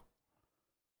 oh,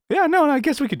 yeah, no, I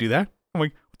guess we could do that. I'm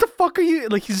like, what the fuck are you?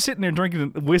 Like, he's sitting there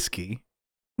drinking whiskey,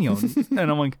 and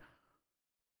I'm like,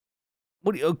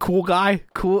 what? A cool guy,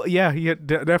 cool, yeah,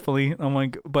 definitely. I'm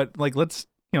like, but like, let's,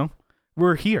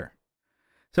 we're here.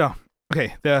 So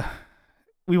okay,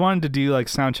 we wanted to do like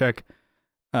sound check.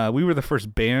 We were the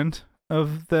first band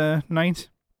of the night,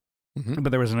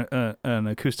 but there was an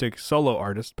acoustic solo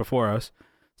artist before us.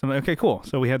 So I'm like, okay, cool.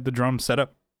 So we had the drums set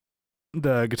up,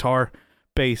 the guitar,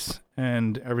 bass,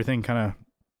 and everything kind of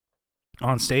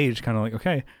on stage, kind of like,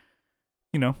 okay,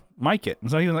 mic it.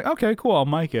 And so he was like, okay, cool, I'll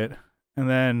mic it. And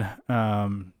then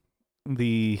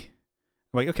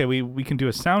okay, we can do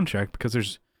a sound check because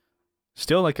there's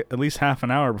still like at least half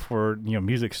an hour before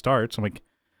music starts. I'm like,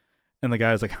 and the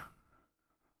guy's like,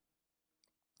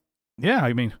 yeah,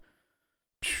 I mean,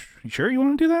 you sure you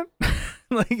want to do that?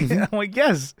 Like, I'm like,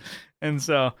 yes. And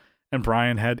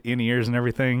Brian had in-ears and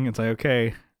everything. It's like,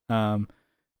 okay, I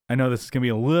know this is gonna be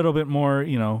a little bit more,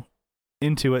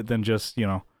 into it than just,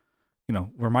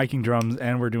 we're miking drums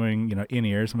and we're doing, in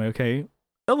ears. I'm like, okay,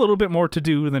 a little bit more to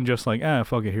do than just like,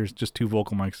 fuck it, here's just 2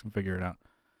 vocal mics and figure it out.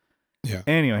 Yeah.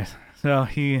 Anyways, so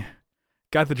he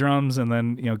got the drums and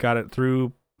then, got it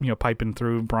through, piping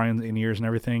through Brian's in ears and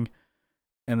everything.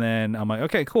 And then I'm like,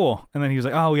 okay, cool. And then he was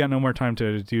like, oh, we got no more time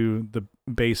to do the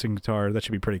bass and guitar. That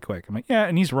should be pretty quick. I'm like, yeah,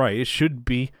 and he's right. It should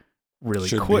be really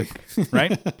quick,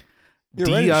 right? You're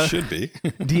right. It should be.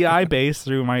 DI bass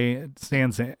through my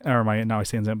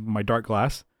my dark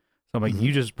glass. So I'm like,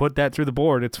 you just put that through the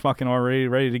board. It's fucking already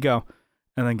ready to go.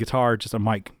 And then guitar, just a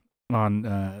mic on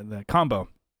the combo.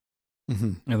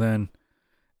 Mm-hmm. And then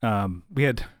we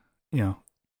had,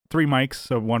 3 mics.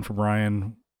 So 1 for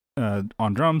Brian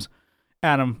on drums,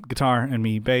 Adam guitar, and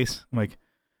me bass. I'm like,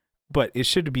 but it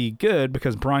should be good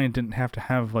because Brian didn't have to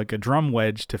have like a drum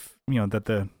wedge to, that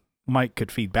the mic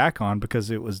could feed back on, because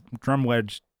it was drum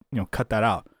wedge, cut that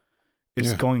out.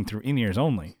 It's going through in-ears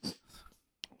only.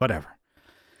 Whatever.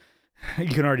 You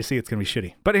can already see it's going to be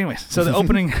shitty. But anyways, so the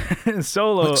opening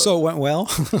solo. So it went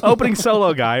well. Opening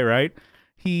solo guy, right?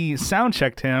 He sound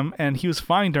checked him and he was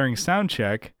fine during sound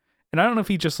check. And I don't know if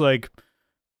he just like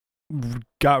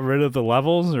got rid of the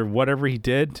levels or whatever he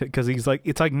did, because he's like,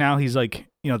 it's like now he's like,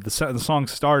 the song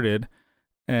started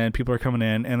and people are coming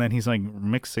in, and then he's like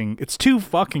mixing. It's 2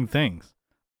 fucking things,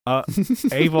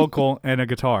 a vocal and a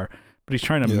guitar, but he's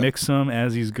trying to mix them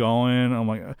as he's going. I'm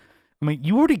like,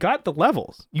 you already got the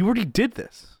levels. You already did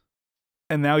this.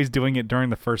 And now he's doing it during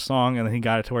the first song, and then he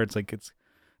got it to where it's like,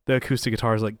 the acoustic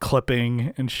guitar is like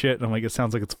clipping and shit. And I'm like, it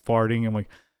sounds like it's farting. I'm like,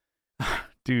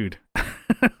 dude.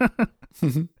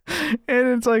 And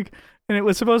it's like, and it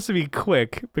was supposed to be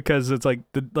quick because it's like,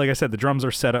 like I said, the drums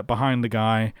are set up behind the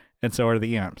guy, and so are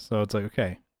the amps. So it's like,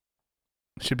 okay,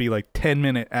 it should be like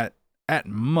 10-minute at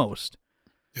most.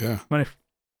 Yeah. But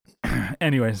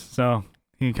anyways, so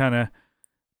he kind of,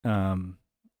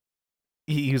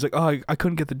 he was like, oh, I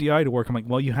couldn't get the DI to work. I'm like,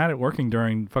 well, you had it working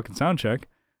during fucking sound check.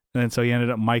 And then so he ended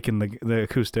up miking the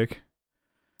acoustic,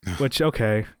 which,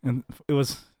 okay. And it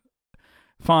was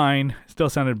fine. Still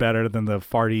sounded better than the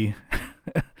farty,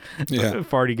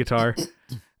 farty guitar.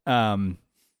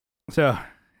 So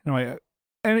anyway,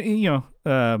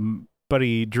 and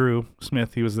buddy Drew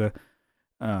Smith, he was the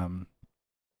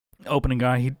opening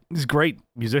guy. He's a great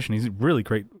musician. He's a really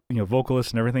great,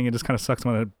 vocalist and everything. It just kind of sucks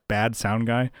when a bad sound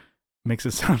guy makes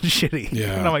it sound shitty.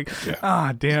 Yeah. And I'm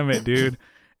like, damn it, dude.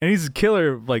 And he's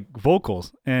killer like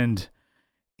vocals, and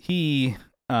he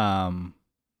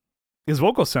his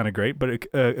vocals sounded great, but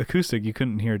acoustic, you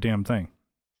couldn't hear a damn thing.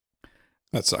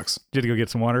 That sucks. Did you go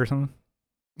get some water or something?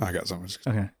 I got some.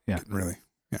 Okay, yeah. Really?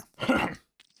 Yeah.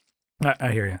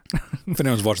 I hear you. If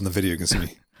anyone's watching the video, you can see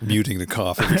me muting the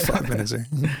cough every 5 minutes here.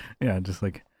 Yeah, just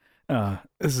like,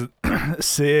 this is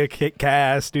sick hit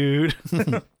cast, dude.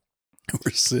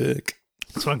 We're sick.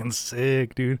 It's fucking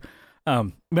sick, dude.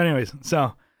 But anyways,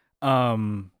 so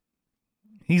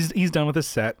he's done with his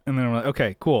set, and then we're like,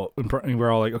 okay, cool. And we're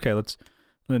all like, okay, let's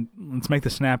make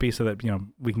this snappy so that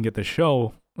we can get the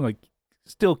show, like,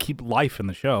 still keep life in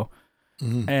the show.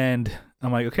 Mm-hmm. And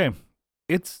I'm like, okay,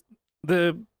 it's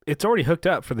already hooked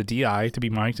up for the DI to be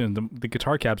mic'd, and the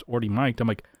guitar cab's already mic'd. I'm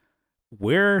like,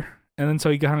 where? And then so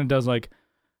he kind of does like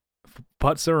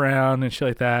putts around and shit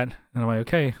like that. And I'm like,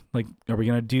 okay, like, are we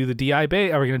gonna do the DI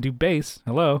bass? Are we gonna do bass?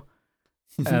 Hello.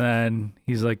 And then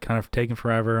he's like kind of taking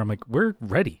forever. I'm like, we're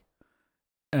ready.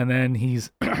 And then he's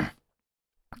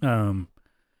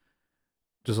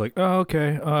just like, oh,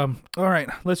 okay, all right,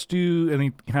 let's do. And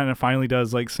he kind of finally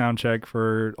does like sound check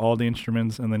for all the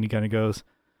instruments, and then he kind of goes,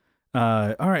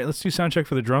 all right, let's do sound check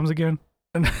for the drums again.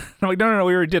 And I'm like, no,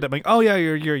 we already did it. I'm like, oh yeah,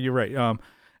 you're right.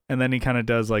 And then he kind of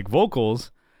does like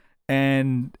vocals,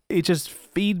 and it just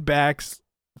feedbacks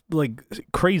like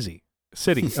crazy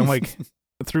city. I'm like,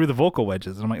 through the vocal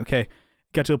wedges. And I'm like, okay,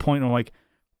 got to a point where I'm like,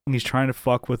 he's trying to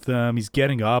fuck with them. He's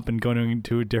getting up and going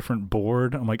into a different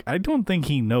board. I'm like, I don't think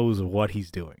he knows what he's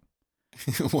doing.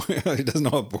 He doesn't know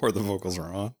what board the vocals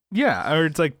are on. Yeah, or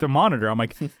it's like the monitor. I'm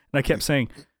like, and I kept saying,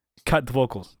 cut the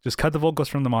vocals. Just cut the vocals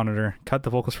from the monitor. Cut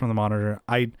the vocals from the monitor.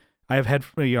 I have I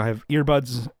have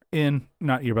earbuds in,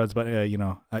 not earbuds, but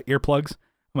earplugs.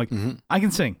 I'm like, I can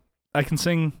sing. I can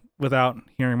sing without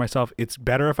hearing myself. It's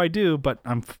better if I do, but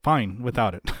I'm fine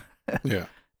without it. Yeah.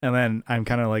 And then I'm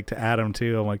kind of like to Adam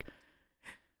too. I'm like,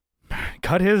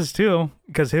 cut his too,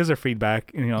 because his are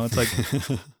feedback. It's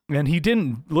like, and he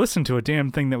didn't listen to a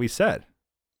damn thing that we said.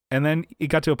 And then it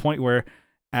got to a point where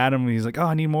Adam, he's like, oh,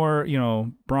 I need more,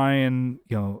 Brian,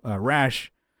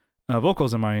 Rash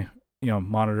vocals in my,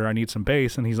 monitor. I need some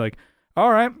bass. And he's like, all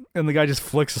right. And the guy just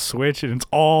flicks a switch, and it's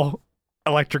all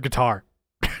electric guitar.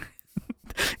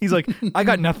 He's like, I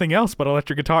got nothing else but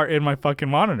electric guitar in my fucking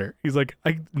monitor. He's like,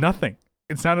 nothing.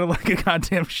 It sounded like a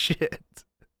goddamn shit.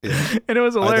 Yeah. And it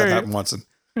was I had that hilarious. happen once, and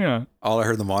Yeah. all I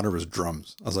heard in the monitor was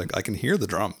drums. I was like, I can hear the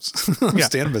drums. I'm Yeah.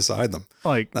 standing beside them.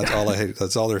 Like, That's all I hate.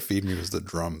 That's all they're feeding me was the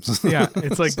drums. yeah.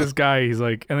 It's like this guy, he's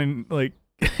like, and then like,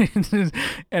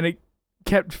 and it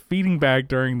kept feeding back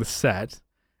during the set.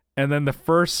 And then the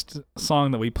first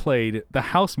song that we played, the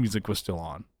house music was still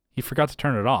on. He forgot to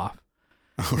turn it off.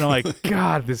 And I'm like,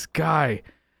 God, this guy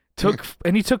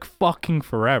and he took fucking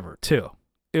forever too.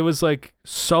 It was like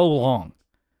so long.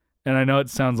 And I know it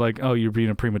sounds like, oh, you're being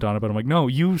a prima donna, but I'm like, no,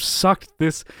 you sucked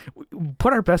this.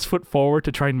 Put our best foot forward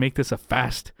to try and make this a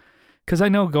fast. Because I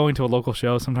know going to a local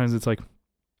show, sometimes it's like,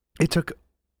 it took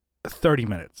 30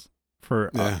 minutes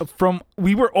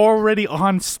we were already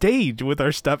on stage with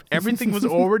our stuff. Everything was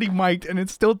already mic'd and it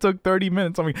still took 30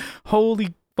 minutes. I'm like,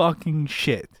 holy fucking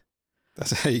shit.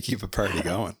 That's how you keep a party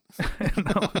going.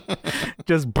 No,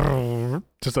 just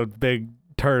a big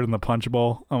turd in the punch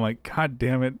bowl. I'm like, God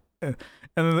damn it. And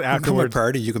then afterwards, a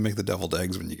party, you can make the deviled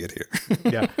eggs when you get here.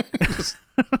 Yeah.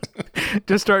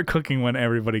 Just start cooking when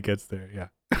everybody gets there. Yeah.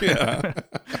 Yeah.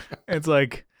 It's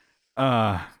like,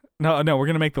 no, we're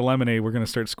going to make the lemonade. We're going to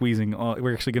start squeezing.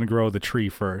 We're actually going to grow the tree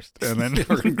first. And then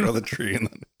we're going to grow the tree. And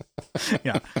then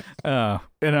yeah.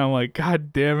 And I'm like,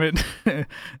 God damn it.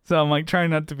 So I'm like trying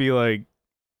not to be like,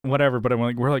 whatever. But I'm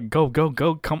like, we're like, go.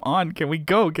 Come on. Can we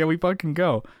go? Can we fucking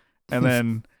go? And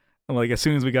then like, as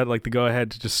soon as we got like the go ahead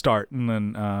to just start, and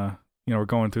then, we're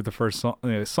going through the first song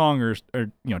or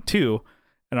two.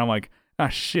 And I'm like, ah,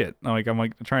 shit. I'm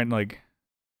like trying to like,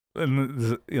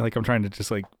 and like I'm trying to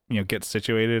just like get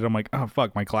situated. I'm like, oh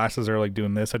fuck, my glasses are like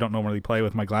doing this. I don't normally play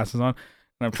with my glasses on,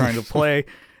 and I'm trying to play,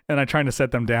 and I'm trying to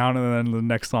set them down, and then the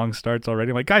next song starts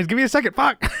already. I'm like, guys, give me a second,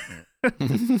 fuck.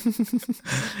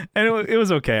 And it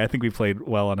was okay. I think we played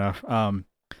well enough.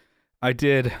 I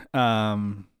did.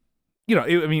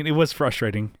 It was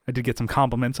frustrating. I did get some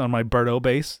compliments on my Berto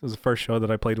bass. It was the first show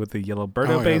that I played with the yellow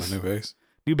Berto bass. The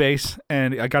new bass,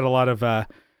 and I got a lot of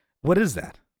what is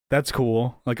that? That's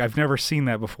cool. Like, I've never seen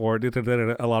that before.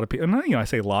 A lot of people, and I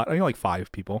say a lot, I like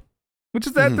 5 people, which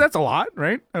is that's a lot,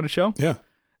 right? At a show. Yeah.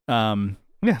 So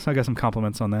I got some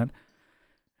compliments on that.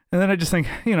 And then I just think,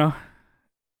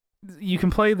 you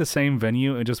can play the same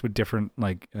venue and just with different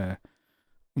like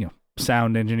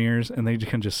sound engineers, and they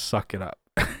can just suck it up.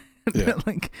 Yeah.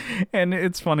 And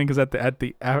it's funny because at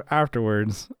the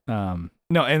afterwards, the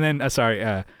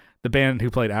band who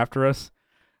played after us,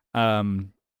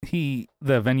 the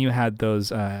venue had those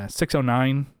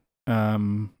 609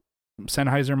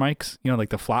 Sennheiser mics, like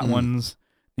the flat ones.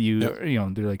 They're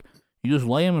like, you just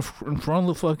lay them in front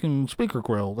of the fucking speaker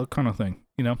grill, that kind of thing,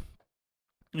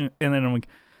 And then I'm like,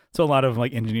 so a lot of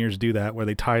like engineers do that where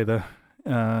they tie the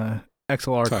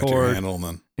XLR cord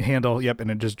handle, yep, and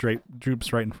it just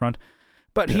droops right in front.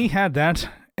 But he had that,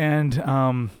 and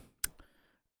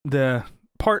the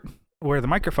part where the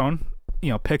microphone,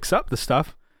 picks up the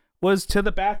stuff was to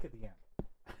the back of the amp.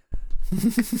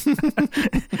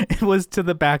 It was to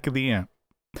the back of the amp.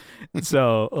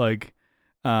 So like,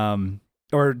 not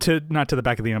to the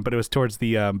back of the amp, but it was towards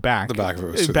the back. The back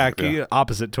of it was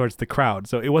opposite towards the crowd.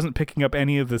 So it wasn't picking up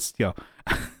any of this,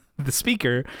 the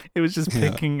speaker. It was just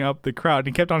picking up the crowd.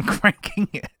 He kept on cranking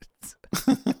it,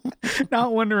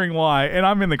 not wondering why. And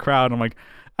I'm in the crowd. I'm like,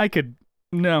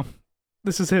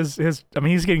 this is his. I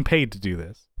mean, he's getting paid to do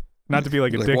this, not to be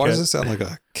like a dickhead. Why does it sound like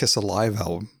a Kiss Alive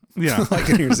album? Yeah, I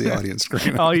can hear the audience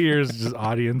screaming. All you hear is just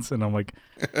audience, and I'm like,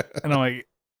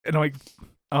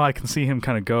 oh, I can see him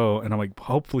kind of go, and I'm like,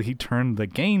 hopefully he turned the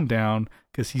gain down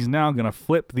because he's now gonna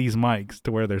flip these mics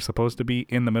to where they're supposed to be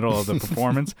in the middle of the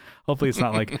performance. Hopefully it's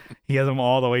not like he has them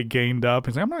all the way gained up.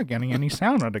 He's like, I'm not getting any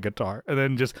sound out of the guitar, and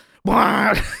then just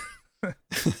what?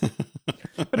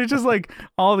 But it's just like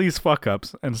all these fuck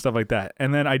ups and stuff like that.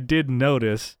 And then I did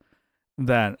notice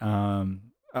that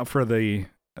for the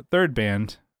third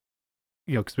band,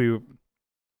 because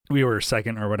we were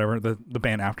second or whatever, the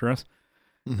band after us.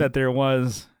 Mm-hmm. That there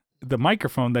was the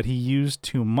microphone that he used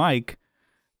to mic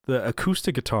the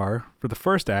acoustic guitar for the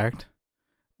first act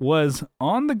was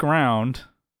on the ground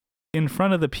in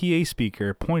front of the PA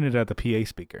speaker, pointed at the PA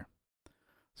speaker.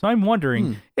 So I'm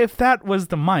wondering if that was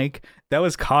the mic that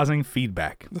was causing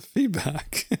feedback. The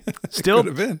feedback.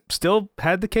 Still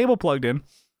had the cable plugged in.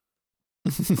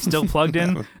 Still plugged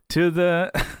in to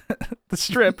the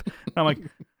strip. And I'm like,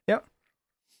 yep.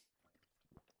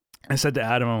 I said to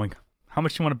Adam, I'm like, how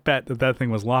much do you want to bet that thing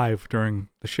was live during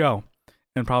the show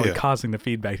and probably causing the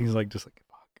feedback? He's like, just like,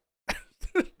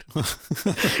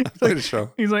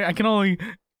 fuck. He's like, I can only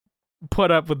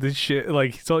put up with this shit.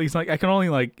 Like, so he's like, I can only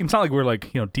like. It's not like we're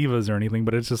like divas or anything,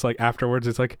 but it's just like afterwards,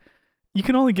 it's like you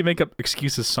can only make up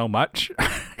excuses so much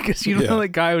because that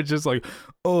guy was just like,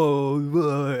 I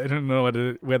don't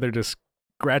know whether to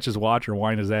scratch his watch or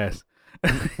wind his ass.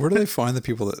 Where do they find the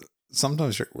people that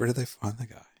sometimes? Where do they find the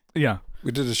guy? Yeah,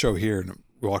 we did a show here and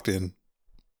we walked in.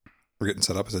 We're getting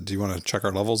set up. I said, "Do you want to check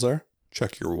our levels there?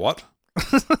 Check your what?"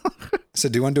 I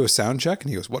said, "Do you want to do a sound check?" And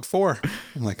he goes, "What for?"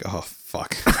 I'm like, "Oh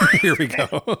fuck, here we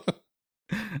go."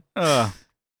 Yeah,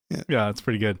 it's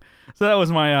pretty good. So that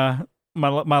was my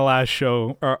my last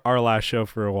show, or our last show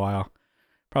for a while,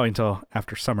 probably until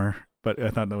after summer. But I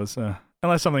thought that was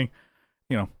unless something,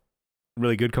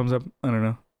 really good comes up. I don't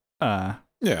know.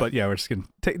 Yeah. But yeah, we're just gonna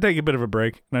take a bit of a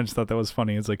break, and I just thought that was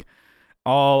funny. It's like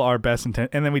all our best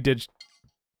intent, and then we did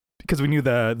because we knew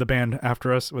the band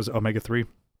after us was Omega 3.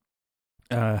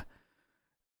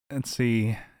 Let's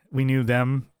see, we knew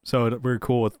them, so we were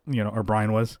cool with or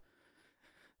Brian was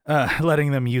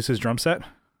letting them use his drum set.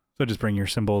 So just bring your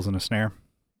cymbals and a snare.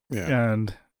 Yeah.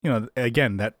 And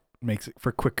again, that makes it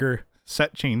for quicker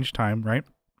set change time, right?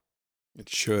 It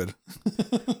should.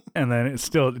 And then it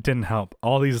didn't help.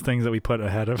 All these things that we put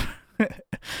ahead of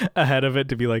it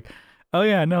to be like, oh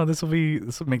yeah, no, this will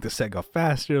make the set go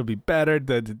faster. It'll be better.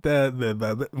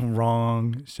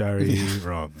 Wrong. Sorry,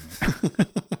 wrong.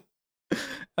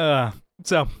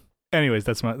 So, anyways,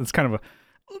 that's kind of a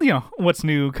what's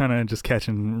new, kind of just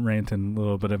catching ranting a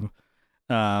little bit of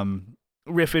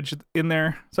riffage in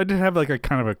there. So I did have like a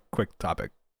kind of a quick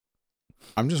topic.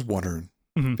 I'm just wondering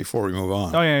before we move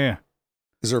on. Oh yeah.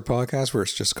 Is there a podcast where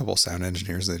it's just a couple of sound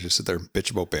engineers and they just sit there and bitch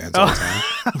about bands all the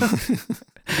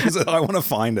time? I want to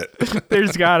find it.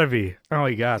 There's got to be. Oh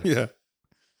my god. Yeah.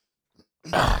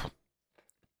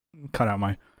 Cut out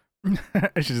my.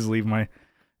 I should just leave my,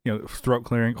 throat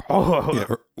clearing. Oh.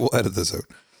 Yeah, we'll edit this out.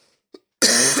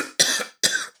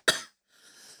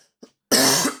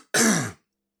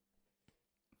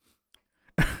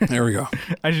 There we go.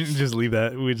 I should just leave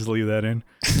that. We just leave that in.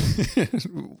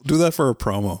 Do that for a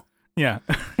promo. Yeah.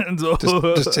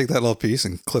 just take that little piece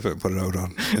and clip it and put it out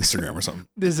on Instagram or something.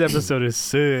 This episode is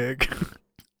sick.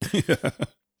 Yeah.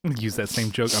 Use that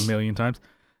same joke a million times.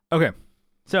 Okay.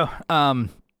 So, I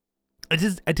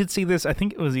did see this. I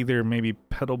think it was either maybe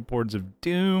Pedal Boards of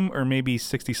Doom or maybe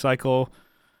 60 Cycle.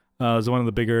 It was one of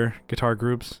the bigger guitar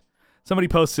groups. Somebody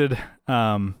posted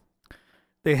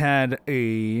they had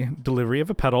a delivery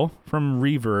of a pedal from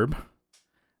Reverb.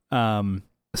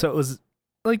 So it was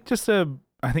like just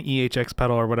I think EHX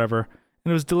pedal or whatever,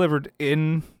 and it was delivered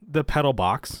in the pedal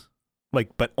box,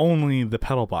 but only the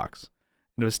pedal box.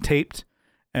 And it was taped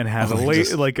and had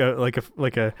like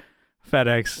a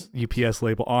FedEx UPS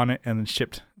label on it, and then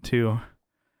shipped to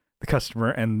the customer,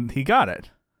 and he got it.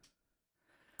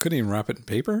 Couldn't even wrap it in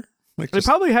paper. They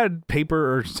probably had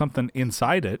paper or something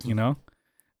inside it, Yeah.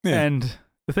 And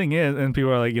the thing is, and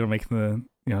people are like, making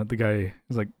the guy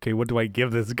is like, okay, what do I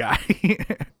give this guy?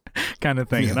 Kind of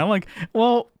thing. Yeah. And I'm like,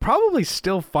 well, probably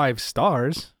still 5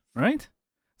 stars, right?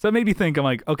 So that made me think, I'm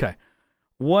like, okay,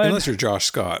 what? Unless you're Josh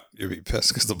Scott, you'd be pissed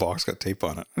because the box got tape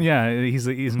on it. Yeah,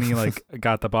 isn't he like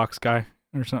got the box guy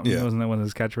or something? Yeah. Wasn't that one of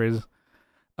his catchphrases?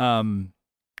 It kind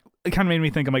of made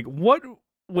me think, I'm like, what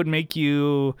would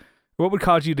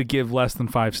cause you to give less than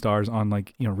 5 stars on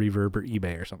Reverb or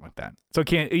eBay or something like that? So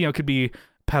it could be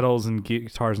pedals and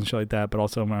guitars and shit like that, but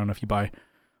also I don't know if you buy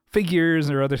figures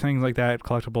or other things like that,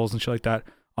 collectibles and shit like that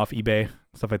off eBay,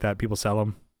 stuff like that. People sell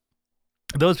them.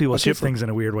 Those people ship things in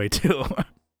a weird way too.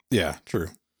 Yeah, true.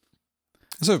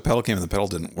 So if a pedal came and the pedal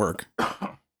didn't work,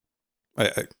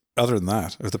 I other than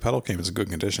that, if the pedal came in good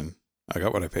condition, I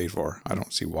got what I paid for. I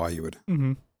don't see why you would.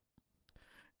 Mm-hmm.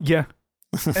 Yeah.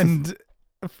 And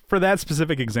for that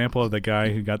specific example of the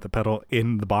guy who got the pedal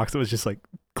in the box, it was just like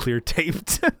clear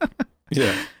taped.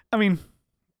 Yeah. I mean,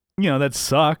 that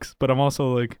sucks, but I'm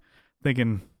also like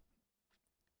thinking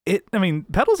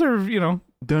pedals are,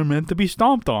 they're meant to be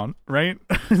stomped on, right?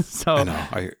 So I know.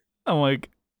 I'm like,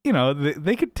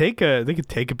 they could take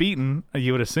a beating,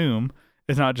 you would assume.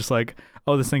 It's not just like,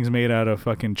 oh, this thing's made out of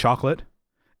fucking chocolate,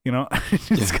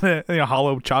 it's gonna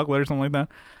hollow chocolate or something like that.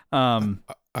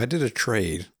 I did a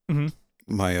trade. Mm-hmm.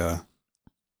 My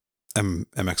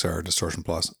MXR Distortion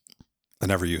Plus. I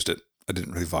never used it. I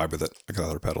didn't really vibe with it. I got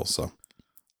other pedals, so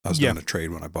I was doing a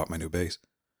trade when I bought my new bass.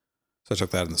 So I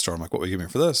took that in the store. I'm like, what would you give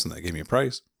me for this? And they gave me a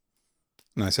price.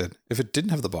 And I said, if it didn't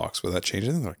have the box, would that change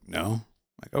anything? They're like, no. I'm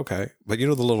like, okay. But the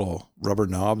little rubber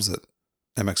knobs that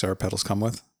MXR pedals come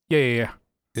with? Yeah.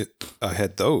 I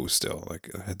had those still. I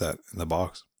had that in the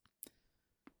box.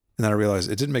 And then I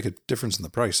realized it didn't make a difference in the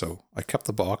price. So I kept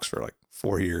the box for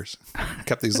 4 years.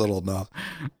 Kept these little knobs.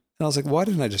 I was like, why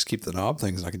didn't I just keep the knob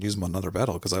things and I could use them on another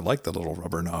pedal? Because I like the little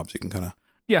rubber knobs. You can kind of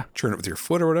turn it with your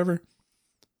foot or whatever.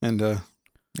 And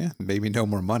maybe no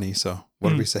more money. So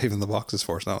what are we saving the boxes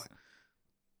for? It's not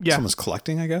like someone's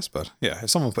collecting, I guess. But yeah, if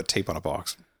someone put tape on a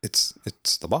box, it's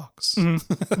the box.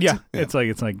 Yeah, it's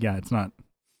not.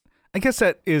 I guess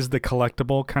that is the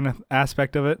collectible kind of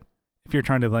aspect of it. If you're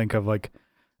trying to think of like,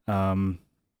 I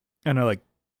know like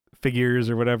figures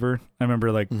or whatever. I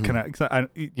remember like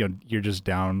you're just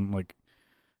down like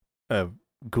a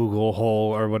Google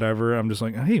hole or whatever. I'm just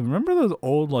like, hey, remember those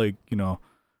old like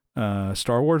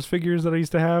Star Wars figures that I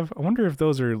used to have? I wonder if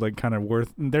those are like kind of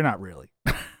worth. They're not really.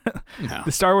 No.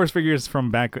 The Star Wars figures from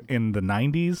back in the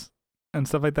 90s and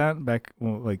stuff like that. Back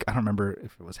like I don't remember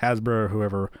if it was Hasbro or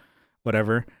whoever,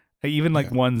 whatever. Even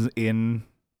like ones in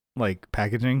like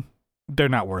packaging, they're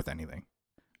not worth anything.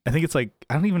 I think it's like,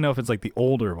 I don't even know if it's like the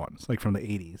older ones, like from the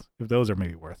 80s, if those are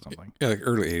maybe worth something. Yeah, like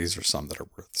early 80s or some that are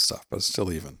worth stuff, but it's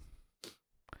still even.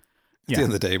 At the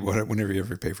end of the day, whenever you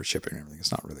ever pay for shipping and everything,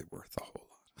 it's not really worth a whole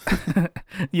lot.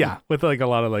 Yeah, with like a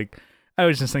lot of like, I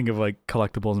always just think of like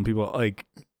collectibles and people like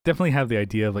definitely have the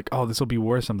idea of like, oh, this will be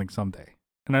worth something someday.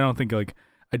 And I don't think like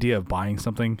idea of buying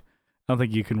something, I don't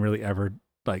think you can really ever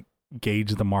like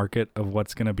gauge the market of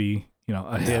what's going to be,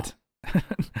 a hit.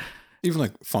 Even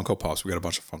like Funko Pops, we got a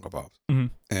bunch of Funko Pops.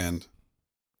 And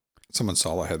someone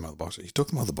saw I had them out of the box. You took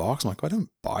them out of the box? I'm like, I didn't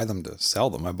buy them to sell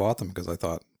them. I bought them because I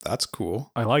thought, that's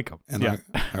cool. I like them. And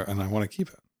I want to keep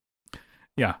it.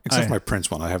 Yeah. Except for my Prince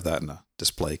one. I have that in a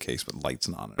display case with lights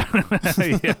on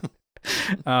it.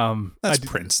 That's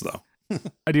Prince, though.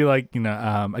 I do like,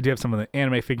 I do have some of the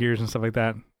anime figures and stuff like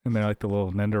that. And they're like the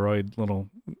little Nendoroid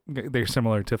they're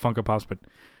similar to Funko Pops, but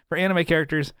for anime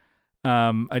characters,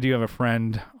 I do have a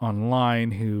friend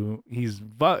online who he's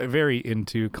very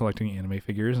into collecting anime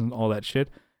figures and all that shit.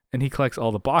 And he collects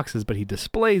all the boxes, but he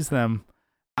displays them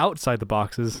outside the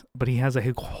boxes, but he has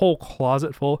a whole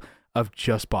closet full of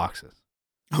just boxes.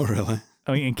 Oh, really?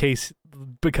 I mean, in case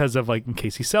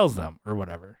he sells them or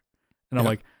whatever. And I'm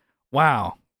like,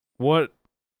 wow, what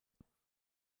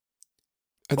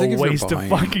I think a waste of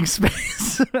fucking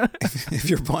space. If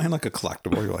you're buying like a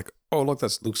collectible, you're like, oh, look,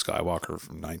 that's Luke Skywalker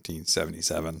from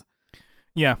 1977.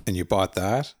 Yeah. And you bought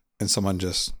that and someone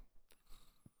just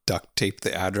duct taped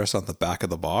the address on the back of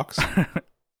the box.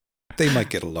 They might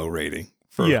get a low rating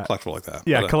for a collectible like that.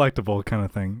 Yeah, collectible kind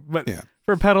of thing. But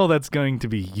for a pedal that's going to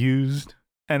be used,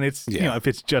 and it's, if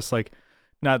it's just like,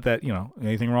 not that,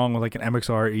 anything wrong with like an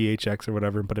MXR, EHX or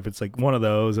whatever, but if it's like one of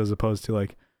those as opposed to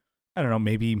like, I don't know,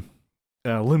 maybe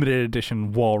limited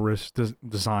edition walrus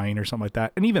design or something like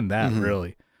that. And even that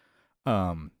really,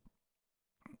 who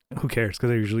cares? Because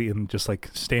they're usually in just like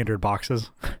standard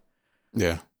boxes.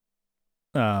 Yeah.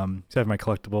 So I have my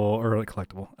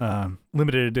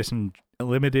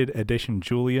limited edition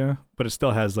Julia, but it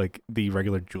still has like the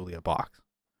regular Julia box.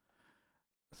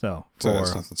 So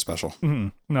that's nothing special.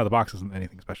 No, the box isn't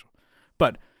anything special.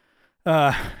 But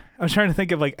I was trying to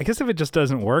think of like, I guess if it just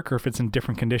doesn't work or if it's in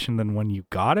different condition than when you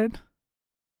got it,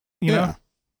 you know,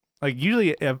 like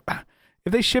usually if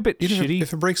they ship it shitty,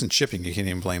 if it breaks in shipping, you can't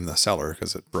even blame the seller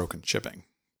because it broke in shipping.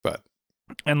 But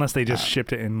unless they just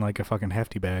shipped it in like a fucking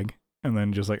hefty bag and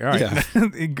then just like, all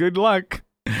right, good luck.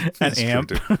 An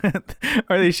amp,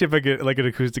 or they ship like an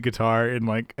acoustic guitar in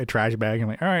like a trash bag and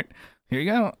like, all right, here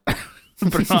you go.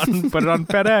 put it on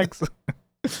FedEx.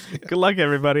 Good luck,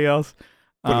 everybody else.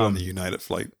 Put it on the United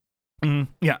flight.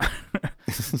 Yeah.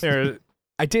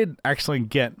 I did actually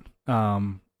get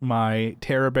my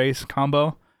TerraBass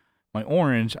combo, my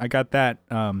orange. I got that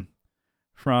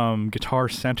from Guitar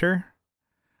Center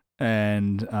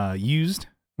and used.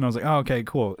 And I was like, oh, okay,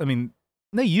 cool. I mean,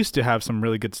 they used to have some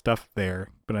really good stuff there,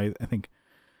 but I think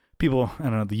people, I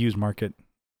don't know, the used market,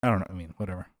 I don't know, I mean,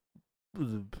 whatever.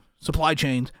 Supply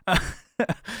chains. I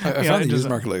found the used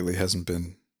market lately hasn't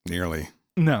been nearly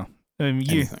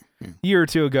anything. Year or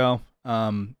two ago, you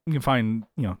can find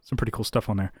some pretty cool stuff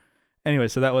on there. Anyway,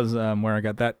 so that was where I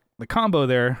got the combo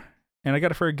there, and I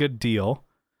got it for a good deal.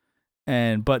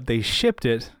 But they shipped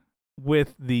it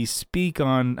with the speak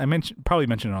on. Probably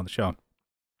mentioned it on the show.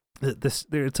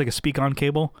 It's like a speak on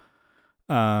cable,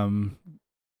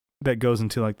 that goes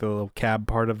into like the little cab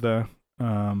part of the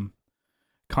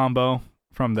combo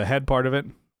from the head part of it,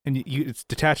 and it's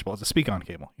detachable. It's a speak on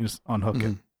cable. You just unhook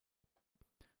it.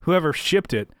 Whoever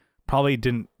shipped it probably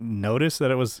didn't notice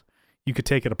that you could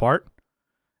take it apart,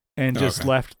 and just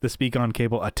left the speak on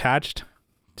cable attached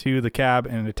to the cab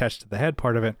and attached to the head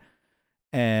part of it,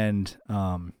 and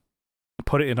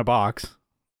put it in a box,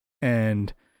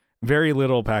 and very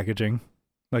little packaging,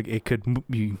 like you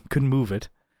couldn't move it.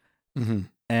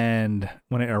 And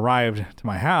when it arrived to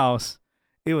my house,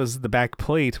 it was the back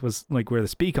plate was like where the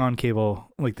speaker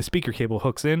cable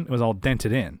hooks in. It was all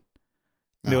dented in.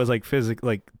 It was like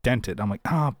like dented. I'm like,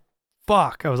 oh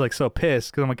fuck. I was like so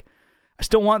pissed because I'm like, I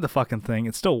still want the fucking thing.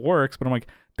 It still works, but I'm like,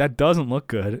 that doesn't look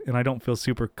good, and I don't feel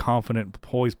super confident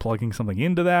always plugging something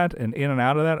into that and in and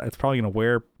out of that. It's probably gonna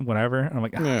wear whatever. And I'm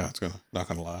like, yeah, it's not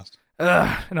gonna last.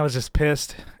 And I was just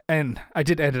pissed. And I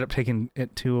ended up taking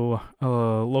it to a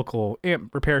local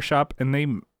amp repair shop, and I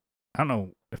don't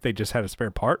know if they just had a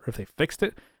spare part or if they fixed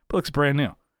it, but it looks brand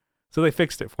new. So they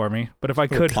fixed it for me. But if I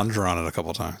Put could a plunger on it a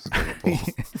couple times.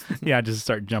 yeah, just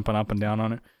start jumping up and down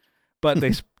on it. But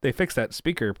they fixed that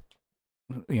speaker,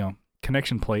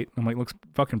 connection plate. I'm like, looks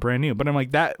fucking brand new. But I'm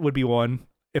like, that would be one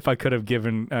if I could have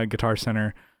given Guitar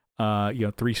Center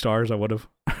 3 stars, I would have.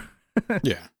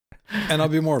 Yeah. And I'll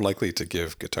be more likely to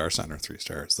give Guitar Center 3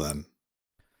 stars than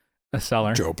a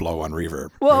seller. Joe Blow on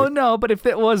Reverb. Well, right? no, but if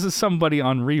it was somebody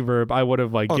on Reverb, I would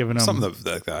have given them something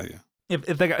like that. Yeah.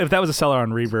 If that was a seller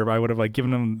on Reverb, I would have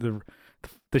given them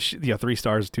the 3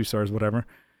 stars, 2 stars, whatever.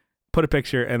 Put a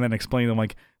picture and then explain them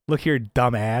like, look here,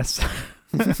 dumbass.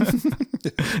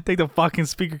 Take the fucking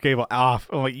speaker cable off.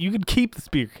 I'm like, you can keep the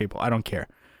speaker cable. I don't care.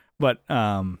 But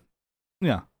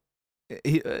yeah.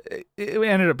 It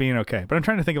ended up being okay, but I'm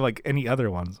trying to think of like any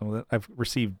other ones that I've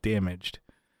received damaged.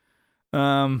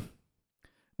 No,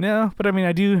 but I mean,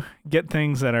 I do get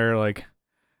things that are like,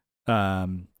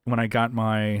 when I got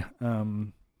my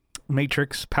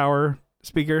Matrix Power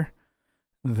speaker,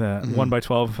 the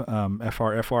 1x12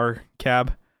 FR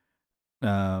cab,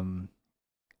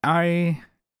 I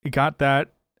got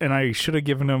that, and I should have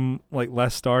given him like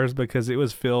less stars because it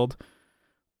was filled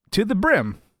to the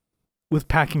brim with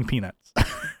packing peanuts.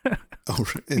 Oh,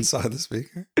 inside the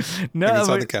speaker? No, like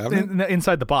inside the cabinet?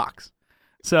 Inside the box.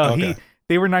 So okay.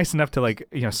 They were nice enough to like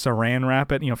saran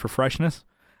wrap it, for freshness.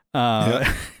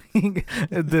 The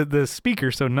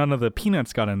speaker, so none of the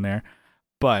peanuts got in there,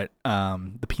 but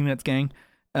the Peanuts gang.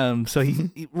 So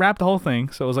he wrapped the whole thing,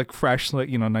 so it was like fresh, like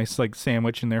nice like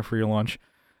sandwich in there for your lunch.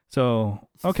 So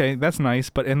okay, that's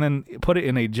nice, and then put it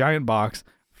in a giant box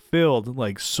filled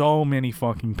like so many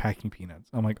fucking packing peanuts.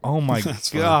 I'm like, oh my god,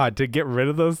 funny. To get rid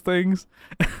of those things.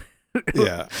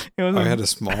 Yeah, I had a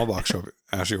small box shop.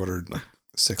 Actually ordered like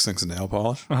 6 things of nail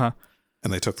polish, and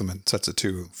they took them in sets of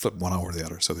 2, flip one over the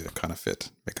other, so they kind of fit,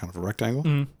 make kind of a rectangle,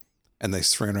 and they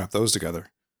saran wrap those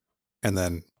together, and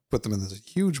then put them in this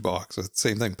huge box with the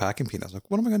same thing, packing peanuts.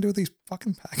 Like, what am I gonna do with these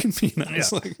fucking packing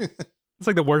peanuts? Yeah. It's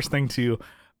like the worst thing to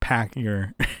pack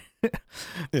your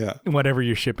whatever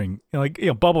you're shipping. Like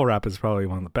bubble wrap is probably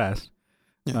one of the best.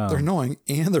 Yeah, they're annoying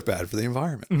and they're bad for the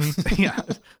environment. Yeah,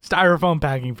 styrofoam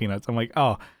packing peanuts. I'm like,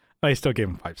 oh, I still gave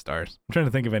them 5 stars. I'm trying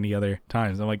to think of any other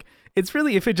times. I'm like, it's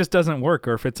really if it just doesn't work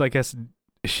or if it's like a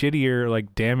shitty or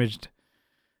like damaged.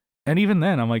 And even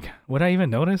then, I'm like, would I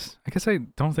even notice? I guess I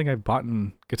don't think I've bought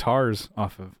guitars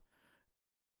off of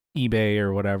eBay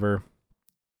or whatever.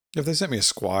 If they sent me a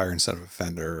Squire instead of a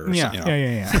Fender, or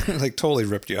yeah. like totally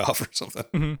ripped you off or something.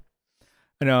 Mm-hmm.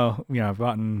 I know. I've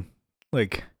bought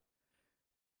like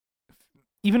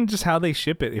even just how they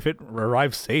ship it. If it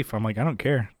arrives safe, I'm like, I don't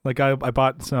care. Like I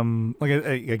bought some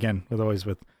again with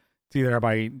it's either I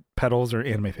buy pedals or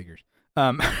anime figures.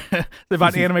 They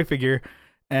bought an anime figure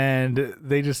and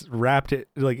they just wrapped it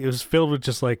like it was filled with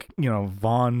just like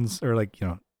Vaughn's or like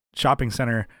shopping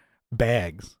center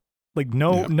bags. Like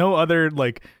no other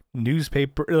like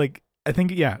newspaper, like I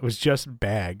think it was just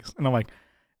bags, and I'm like,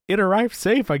 it arrived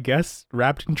safe, I guess,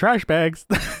 wrapped in trash bags.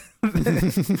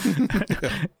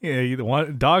 You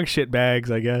want dog shit bags,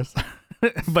 I guess.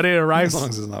 But it arrives as long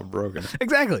as it's not broken.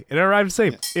 Exactly, it arrived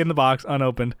safe in the box,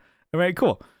 unopened. All right,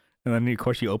 cool. And then of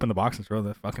course you open the box and throw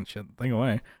the fucking shit thing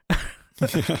away.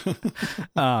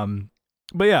 But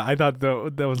yeah, I thought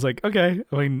that was like, okay.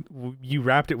 I mean, you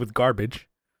wrapped it with garbage,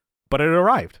 but it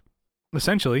arrived.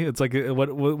 Essentially, it's like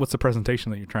what's the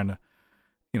presentation that you're trying to,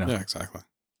 Yeah, exactly.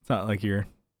 It's not like you're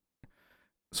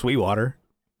Sweetwater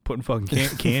putting fucking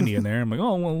candy in there. I'm like,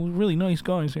 oh well, really nice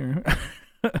guys here.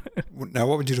 Now,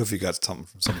 what would you do if you got something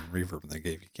from someone in Reverb and they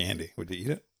gave you candy? Would you eat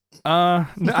it? No,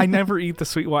 I never eat the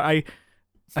Sweetwater.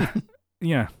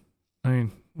 Yeah, I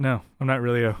mean, no, I'm not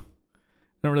really I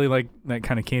don't really like that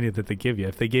kind of candy that they give you.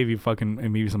 If they gave you fucking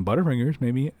maybe some Butterfingers,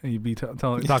 maybe you'd be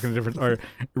talking a different, or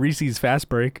Reese's Fast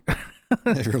Break.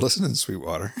 If you're listening,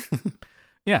 Sweetwater.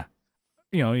 Yeah.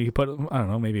 You could put, I don't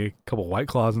know, maybe a couple White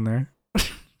Claws in there.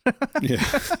 Yeah.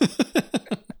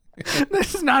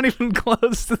 This is not even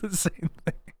close to the same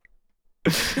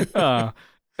thing.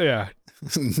 Yeah.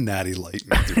 Natty Light.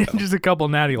 Just a couple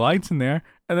Natty Lights in there.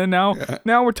 And then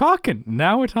now we're talking.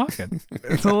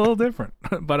 It's a little different.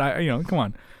 But come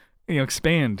on.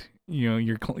 Expand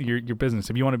your business.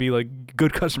 If you want to be like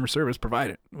good customer service,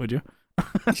 provide it. Would you?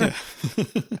 Yeah.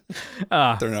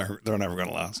 They're never going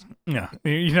to last. Yeah,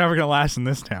 you're never gonna last in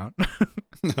this town.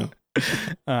 No.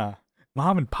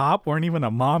 Mom and Pop weren't even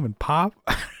a mom and pop.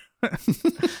 I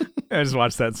just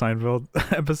watched that Seinfeld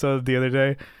episode the other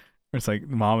day. Where it's like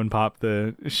Mom and Pop,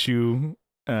 the shoe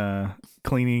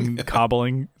cleaning,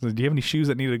 cobbling. So, do you have any shoes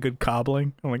that need a good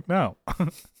cobbling? I'm like, no.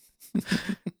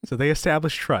 So they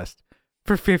established trust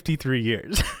for 53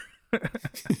 years.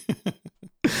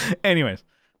 Anyways,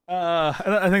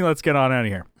 I think let's get on out of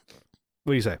here.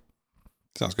 What do you say?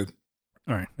 Sounds good.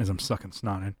 All right, as I'm sucking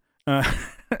snot in.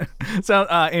 So,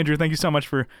 Andrew, thank you so much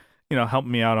for,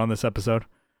 helping me out on this episode.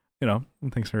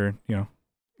 Thanks for,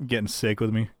 getting sick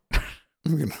with me.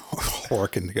 We're going to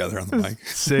horking together on the mic.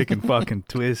 Sick and fucking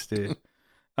twisted.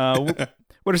 What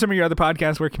are some of your other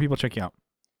podcasts? Where can people check you out?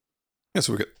 Yeah,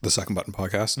 so we got the Second Button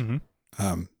podcast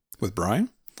with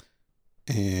Brian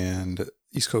and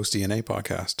East Coast DNA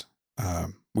podcast.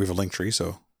 We have a link tree,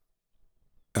 so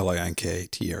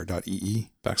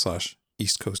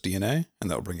linktr.ee/East Coast DNA,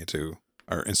 and that'll bring you to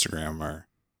our Instagram, our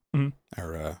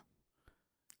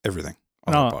everything.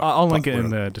 And I'll link it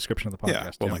in the description of the podcast. Yeah,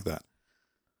 we'll link that.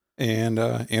 And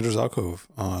Andrew's Alcove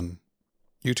on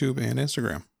YouTube and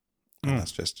Instagram. And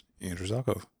that's just Andrew's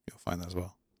Alcove. You'll find that as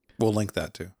well. We'll link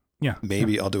that too. Yeah.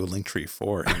 Maybe I'll do a link tree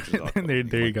for Andrew's Alcove. there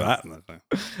you go.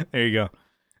 There you go.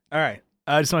 All right.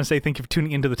 I just want to say thank you for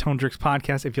tuning into the Tone Jerks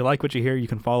podcast. If you like what you hear, you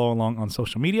can follow along on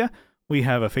social media. We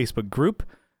have a Facebook group.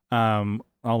 I'll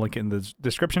link it in the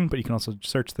description, but you can also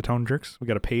search the Tone Jerks. We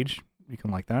got a page. You can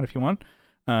like that if you want.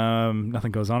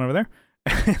 Nothing goes on over there.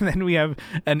 And then we have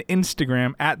an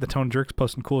Instagram at the Tone Jerks,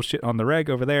 posting cool shit on the reg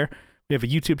over there. We have a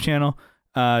YouTube channel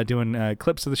doing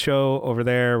clips of the show over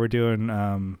there. We're doing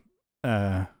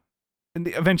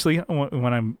eventually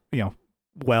when I'm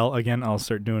well again, I'll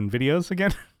start doing videos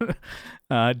again.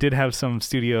 Did have some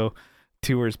studio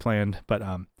tours planned, but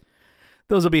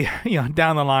those will be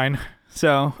down the line.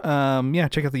 So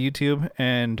check out the YouTube,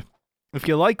 and if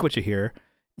you like what you hear,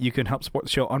 you can help support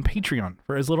the show on Patreon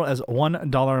for as little as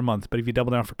 $1 a month. But if you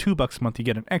double down for $2 a month, you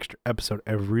get an extra episode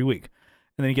every week.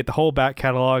 And then you get the whole back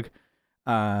catalog.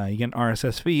 You get an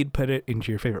RSS feed, put it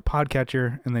into your favorite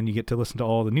podcatcher, and then you get to listen to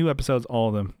all the new episodes,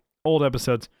 all the old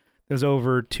episodes. There's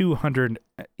over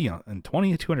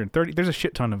 220, 230. There's a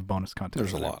shit ton of bonus content.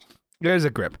 There's a lot. There's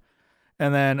a grip.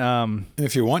 And then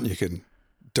if you want, you can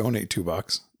donate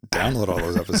 $2, download all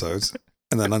those episodes,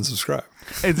 and then unsubscribe.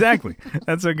 Exactly.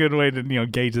 That's a good way to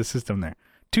gauge the system there.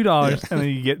 $2, and then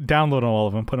you get download all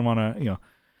of them, put them on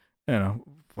a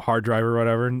hard drive or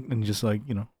whatever, and just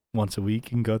once a week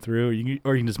you can go through, or you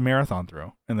can just marathon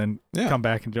through, and then come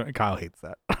back and join. Kyle hates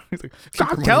that. He's like,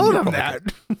 stop telling him that.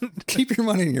 Keep your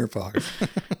money in your pocket.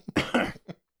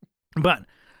 But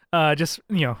just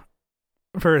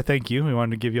for a thank you, we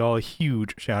wanted to give you all a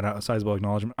huge shout out, a sizable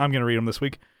acknowledgement. I'm gonna read them this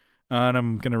week. And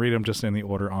I'm going to read them just in the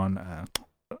order on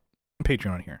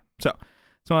Patreon here. So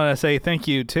I want to say thank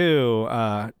you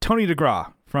to Tony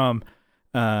DeGraw from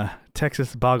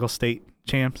Texas Boggle State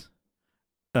Champs.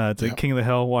 It's a King of the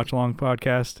Hill watch-along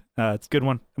podcast. It's a good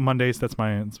one. Mondays, that's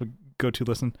my go-to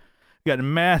listen. We got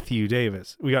Matthew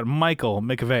Davis. We got Michael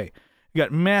McAvey. We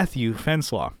got Matthew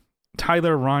Fenslaw.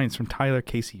 Tyler Rhines from Tyler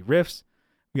Casey Riffs.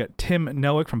 We got Tim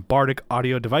Nowick from Bardic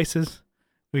Audio Devices.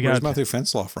 Where's Matthew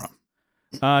Fenslaw from?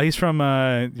 He's from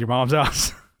your mom's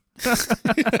house.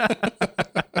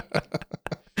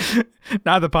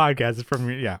 Not the podcast. It's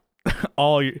from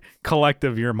all your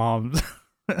collective your moms.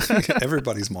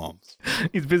 Everybody's moms.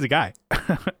 He's a busy guy.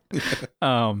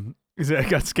 He's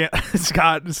got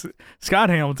Scott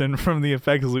Hamilton from the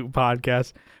Effects Loop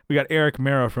podcast. We got Eric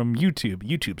Mero from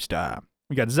YouTube Star.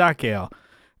 We got Zach Ale.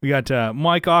 We got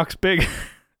Mike Oxbig.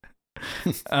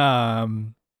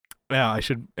 And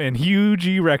Huge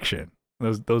Erection.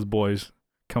 Those boys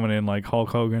coming in like Hulk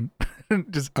Hogan. I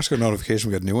just got a notification.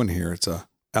 We got a new one here. It's a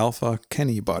Alpha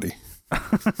Kenny Buddy.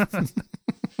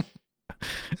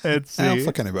 It's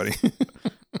Alpha Kenny Buddy.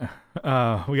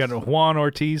 We got Juan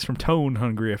Ortiz from Tone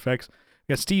Hungry Effects.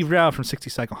 We got Steve Rao from 60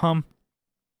 Cycle Hum.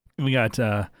 We got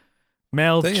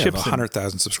Mel They Chipson. have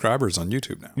 100,000 subscribers on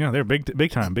YouTube now. Yeah, they're big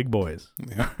time, big boys.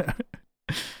 Yeah.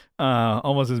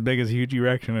 Almost as big as Huge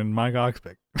Erection and Mike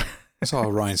Oxbig. I saw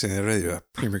Ryan saying the other day,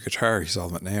 Premier Guitar, he saw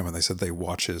them at NAMM, and they said they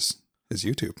watch his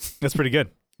YouTube. That's pretty good.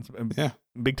 Yeah.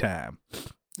 Big time.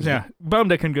 Yeah.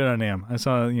 Bummed I couldn't go to NAMM. I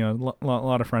saw, a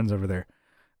lot of friends over there.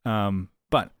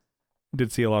 But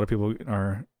did see a lot of people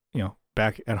are,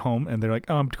 back at home, and they're like,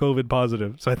 oh, I'm COVID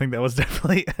positive. So I think that was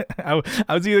definitely, I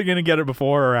was either going to get it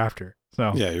before or after.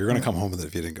 So yeah, you're going to come home with it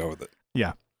if you didn't go with it.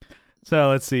 Yeah. So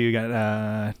let's see. We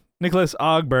got Nicholas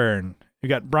Ogburn. We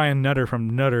got Brian Nutter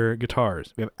from Nutter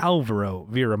Guitars. We have Alvaro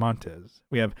Viramontes.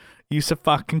 We have Yusuf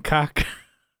fucking Cock.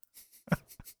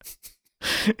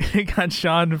 We got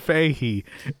Sean Fahey.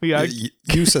 We got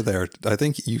Yusa there. I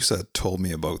think Yusa told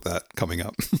me about that coming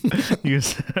up.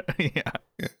 Yusuf, yeah.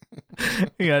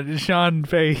 We got Sean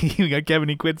Fahey. We got Kevin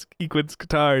Equits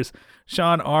Guitars.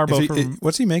 Sean Arbo from.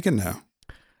 What's he making now?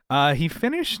 He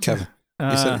finished. Kevin.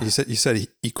 You said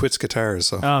he quits guitars.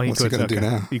 So what's he gonna do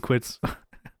now? He quits. I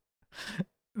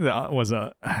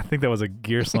think that was a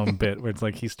Gearslum bit where it's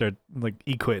like he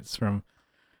quits from.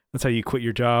 That's how you quit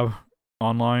your job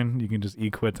online. You can just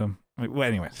quit them. Well,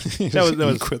 anyways, that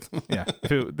was quit them. yeah.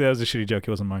 That was a shitty joke.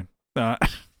 It wasn't mine.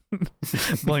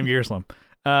 Blame Gearslum.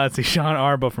 Let's see, Sean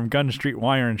Arbo from Gun Street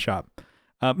Wiring Shop.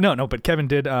 But Kevin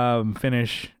did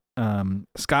finish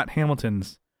Scott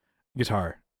Hamilton's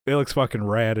guitar. It looks fucking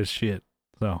rad as shit.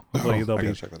 So hopefully they'll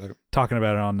be talking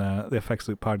about it on the FX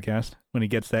Loop podcast when he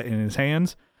gets that in his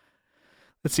hands.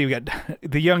 Let's see, we got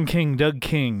the young king, Doug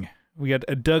King. We got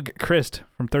Doug Christ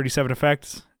from 37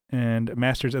 Effects and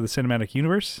Masters of the Cinematic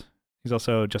Universe. He's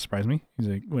also Just Surprise Me. He's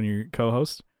one of your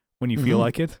co-hosts when you feel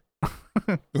like it.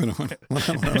 when I'm in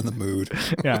the mood.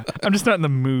 Yeah, I'm just not in the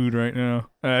mood right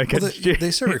now. They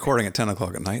start recording at 10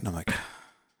 o'clock at night, and I'm like,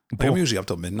 I'm usually up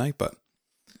till midnight, but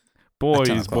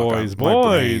boys.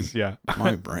 Yeah,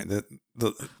 my brain.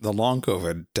 The long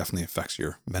COVID definitely affects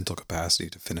your mental capacity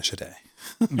to finish a day.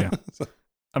 Yeah, so.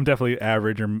 I'm definitely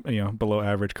average or below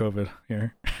average COVID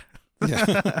here.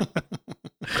 Yeah,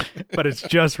 but it's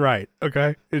just right.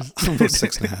 Okay, it's about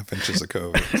 6.5 inches of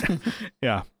COVID.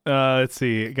 Yeah. Let's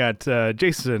see. Got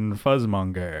Jason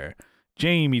Fuzzmonger,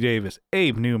 Jamie Davis,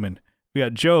 Abe Newman. We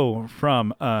got Joe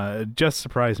from Just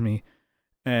Surprise Me,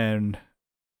 and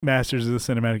Masters of the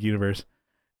Cinematic Universe,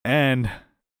 and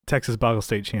Texas Boggle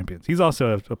State Champions. He's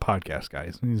also a podcast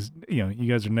guy. He's you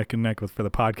guys are neck and neck for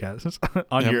the podcast.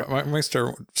 I might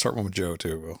start one with Joe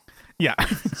too. Will. Yeah.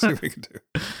 See what we can do.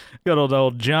 Got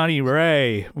old Johnny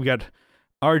Ray. We got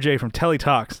RJ from Telly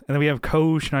Talks, and then we have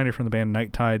Co Schneider from the band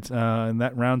Night Tides, and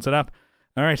that rounds it up.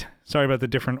 All right. Sorry about the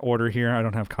different order here. I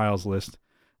don't have Kyle's list,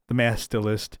 the master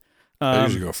list. I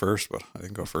usually go first, but I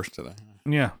didn't go first today.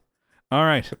 Yeah. All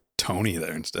right. Put Tony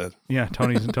there instead. Yeah,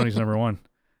 Tony's number one.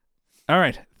 All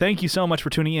right. Thank you so much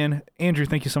for tuning in. Andrew,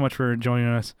 thank you so much for joining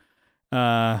us.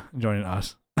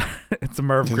 It's a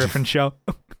Merv Griffin show.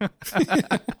 I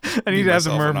need to have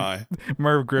the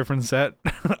Merv Griffin set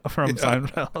from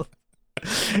Seinfeld.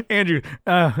 Andrew,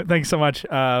 thanks so much.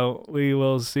 We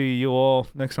will see you all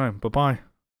next time. Bye-bye.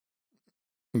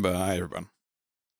 Bye, everyone.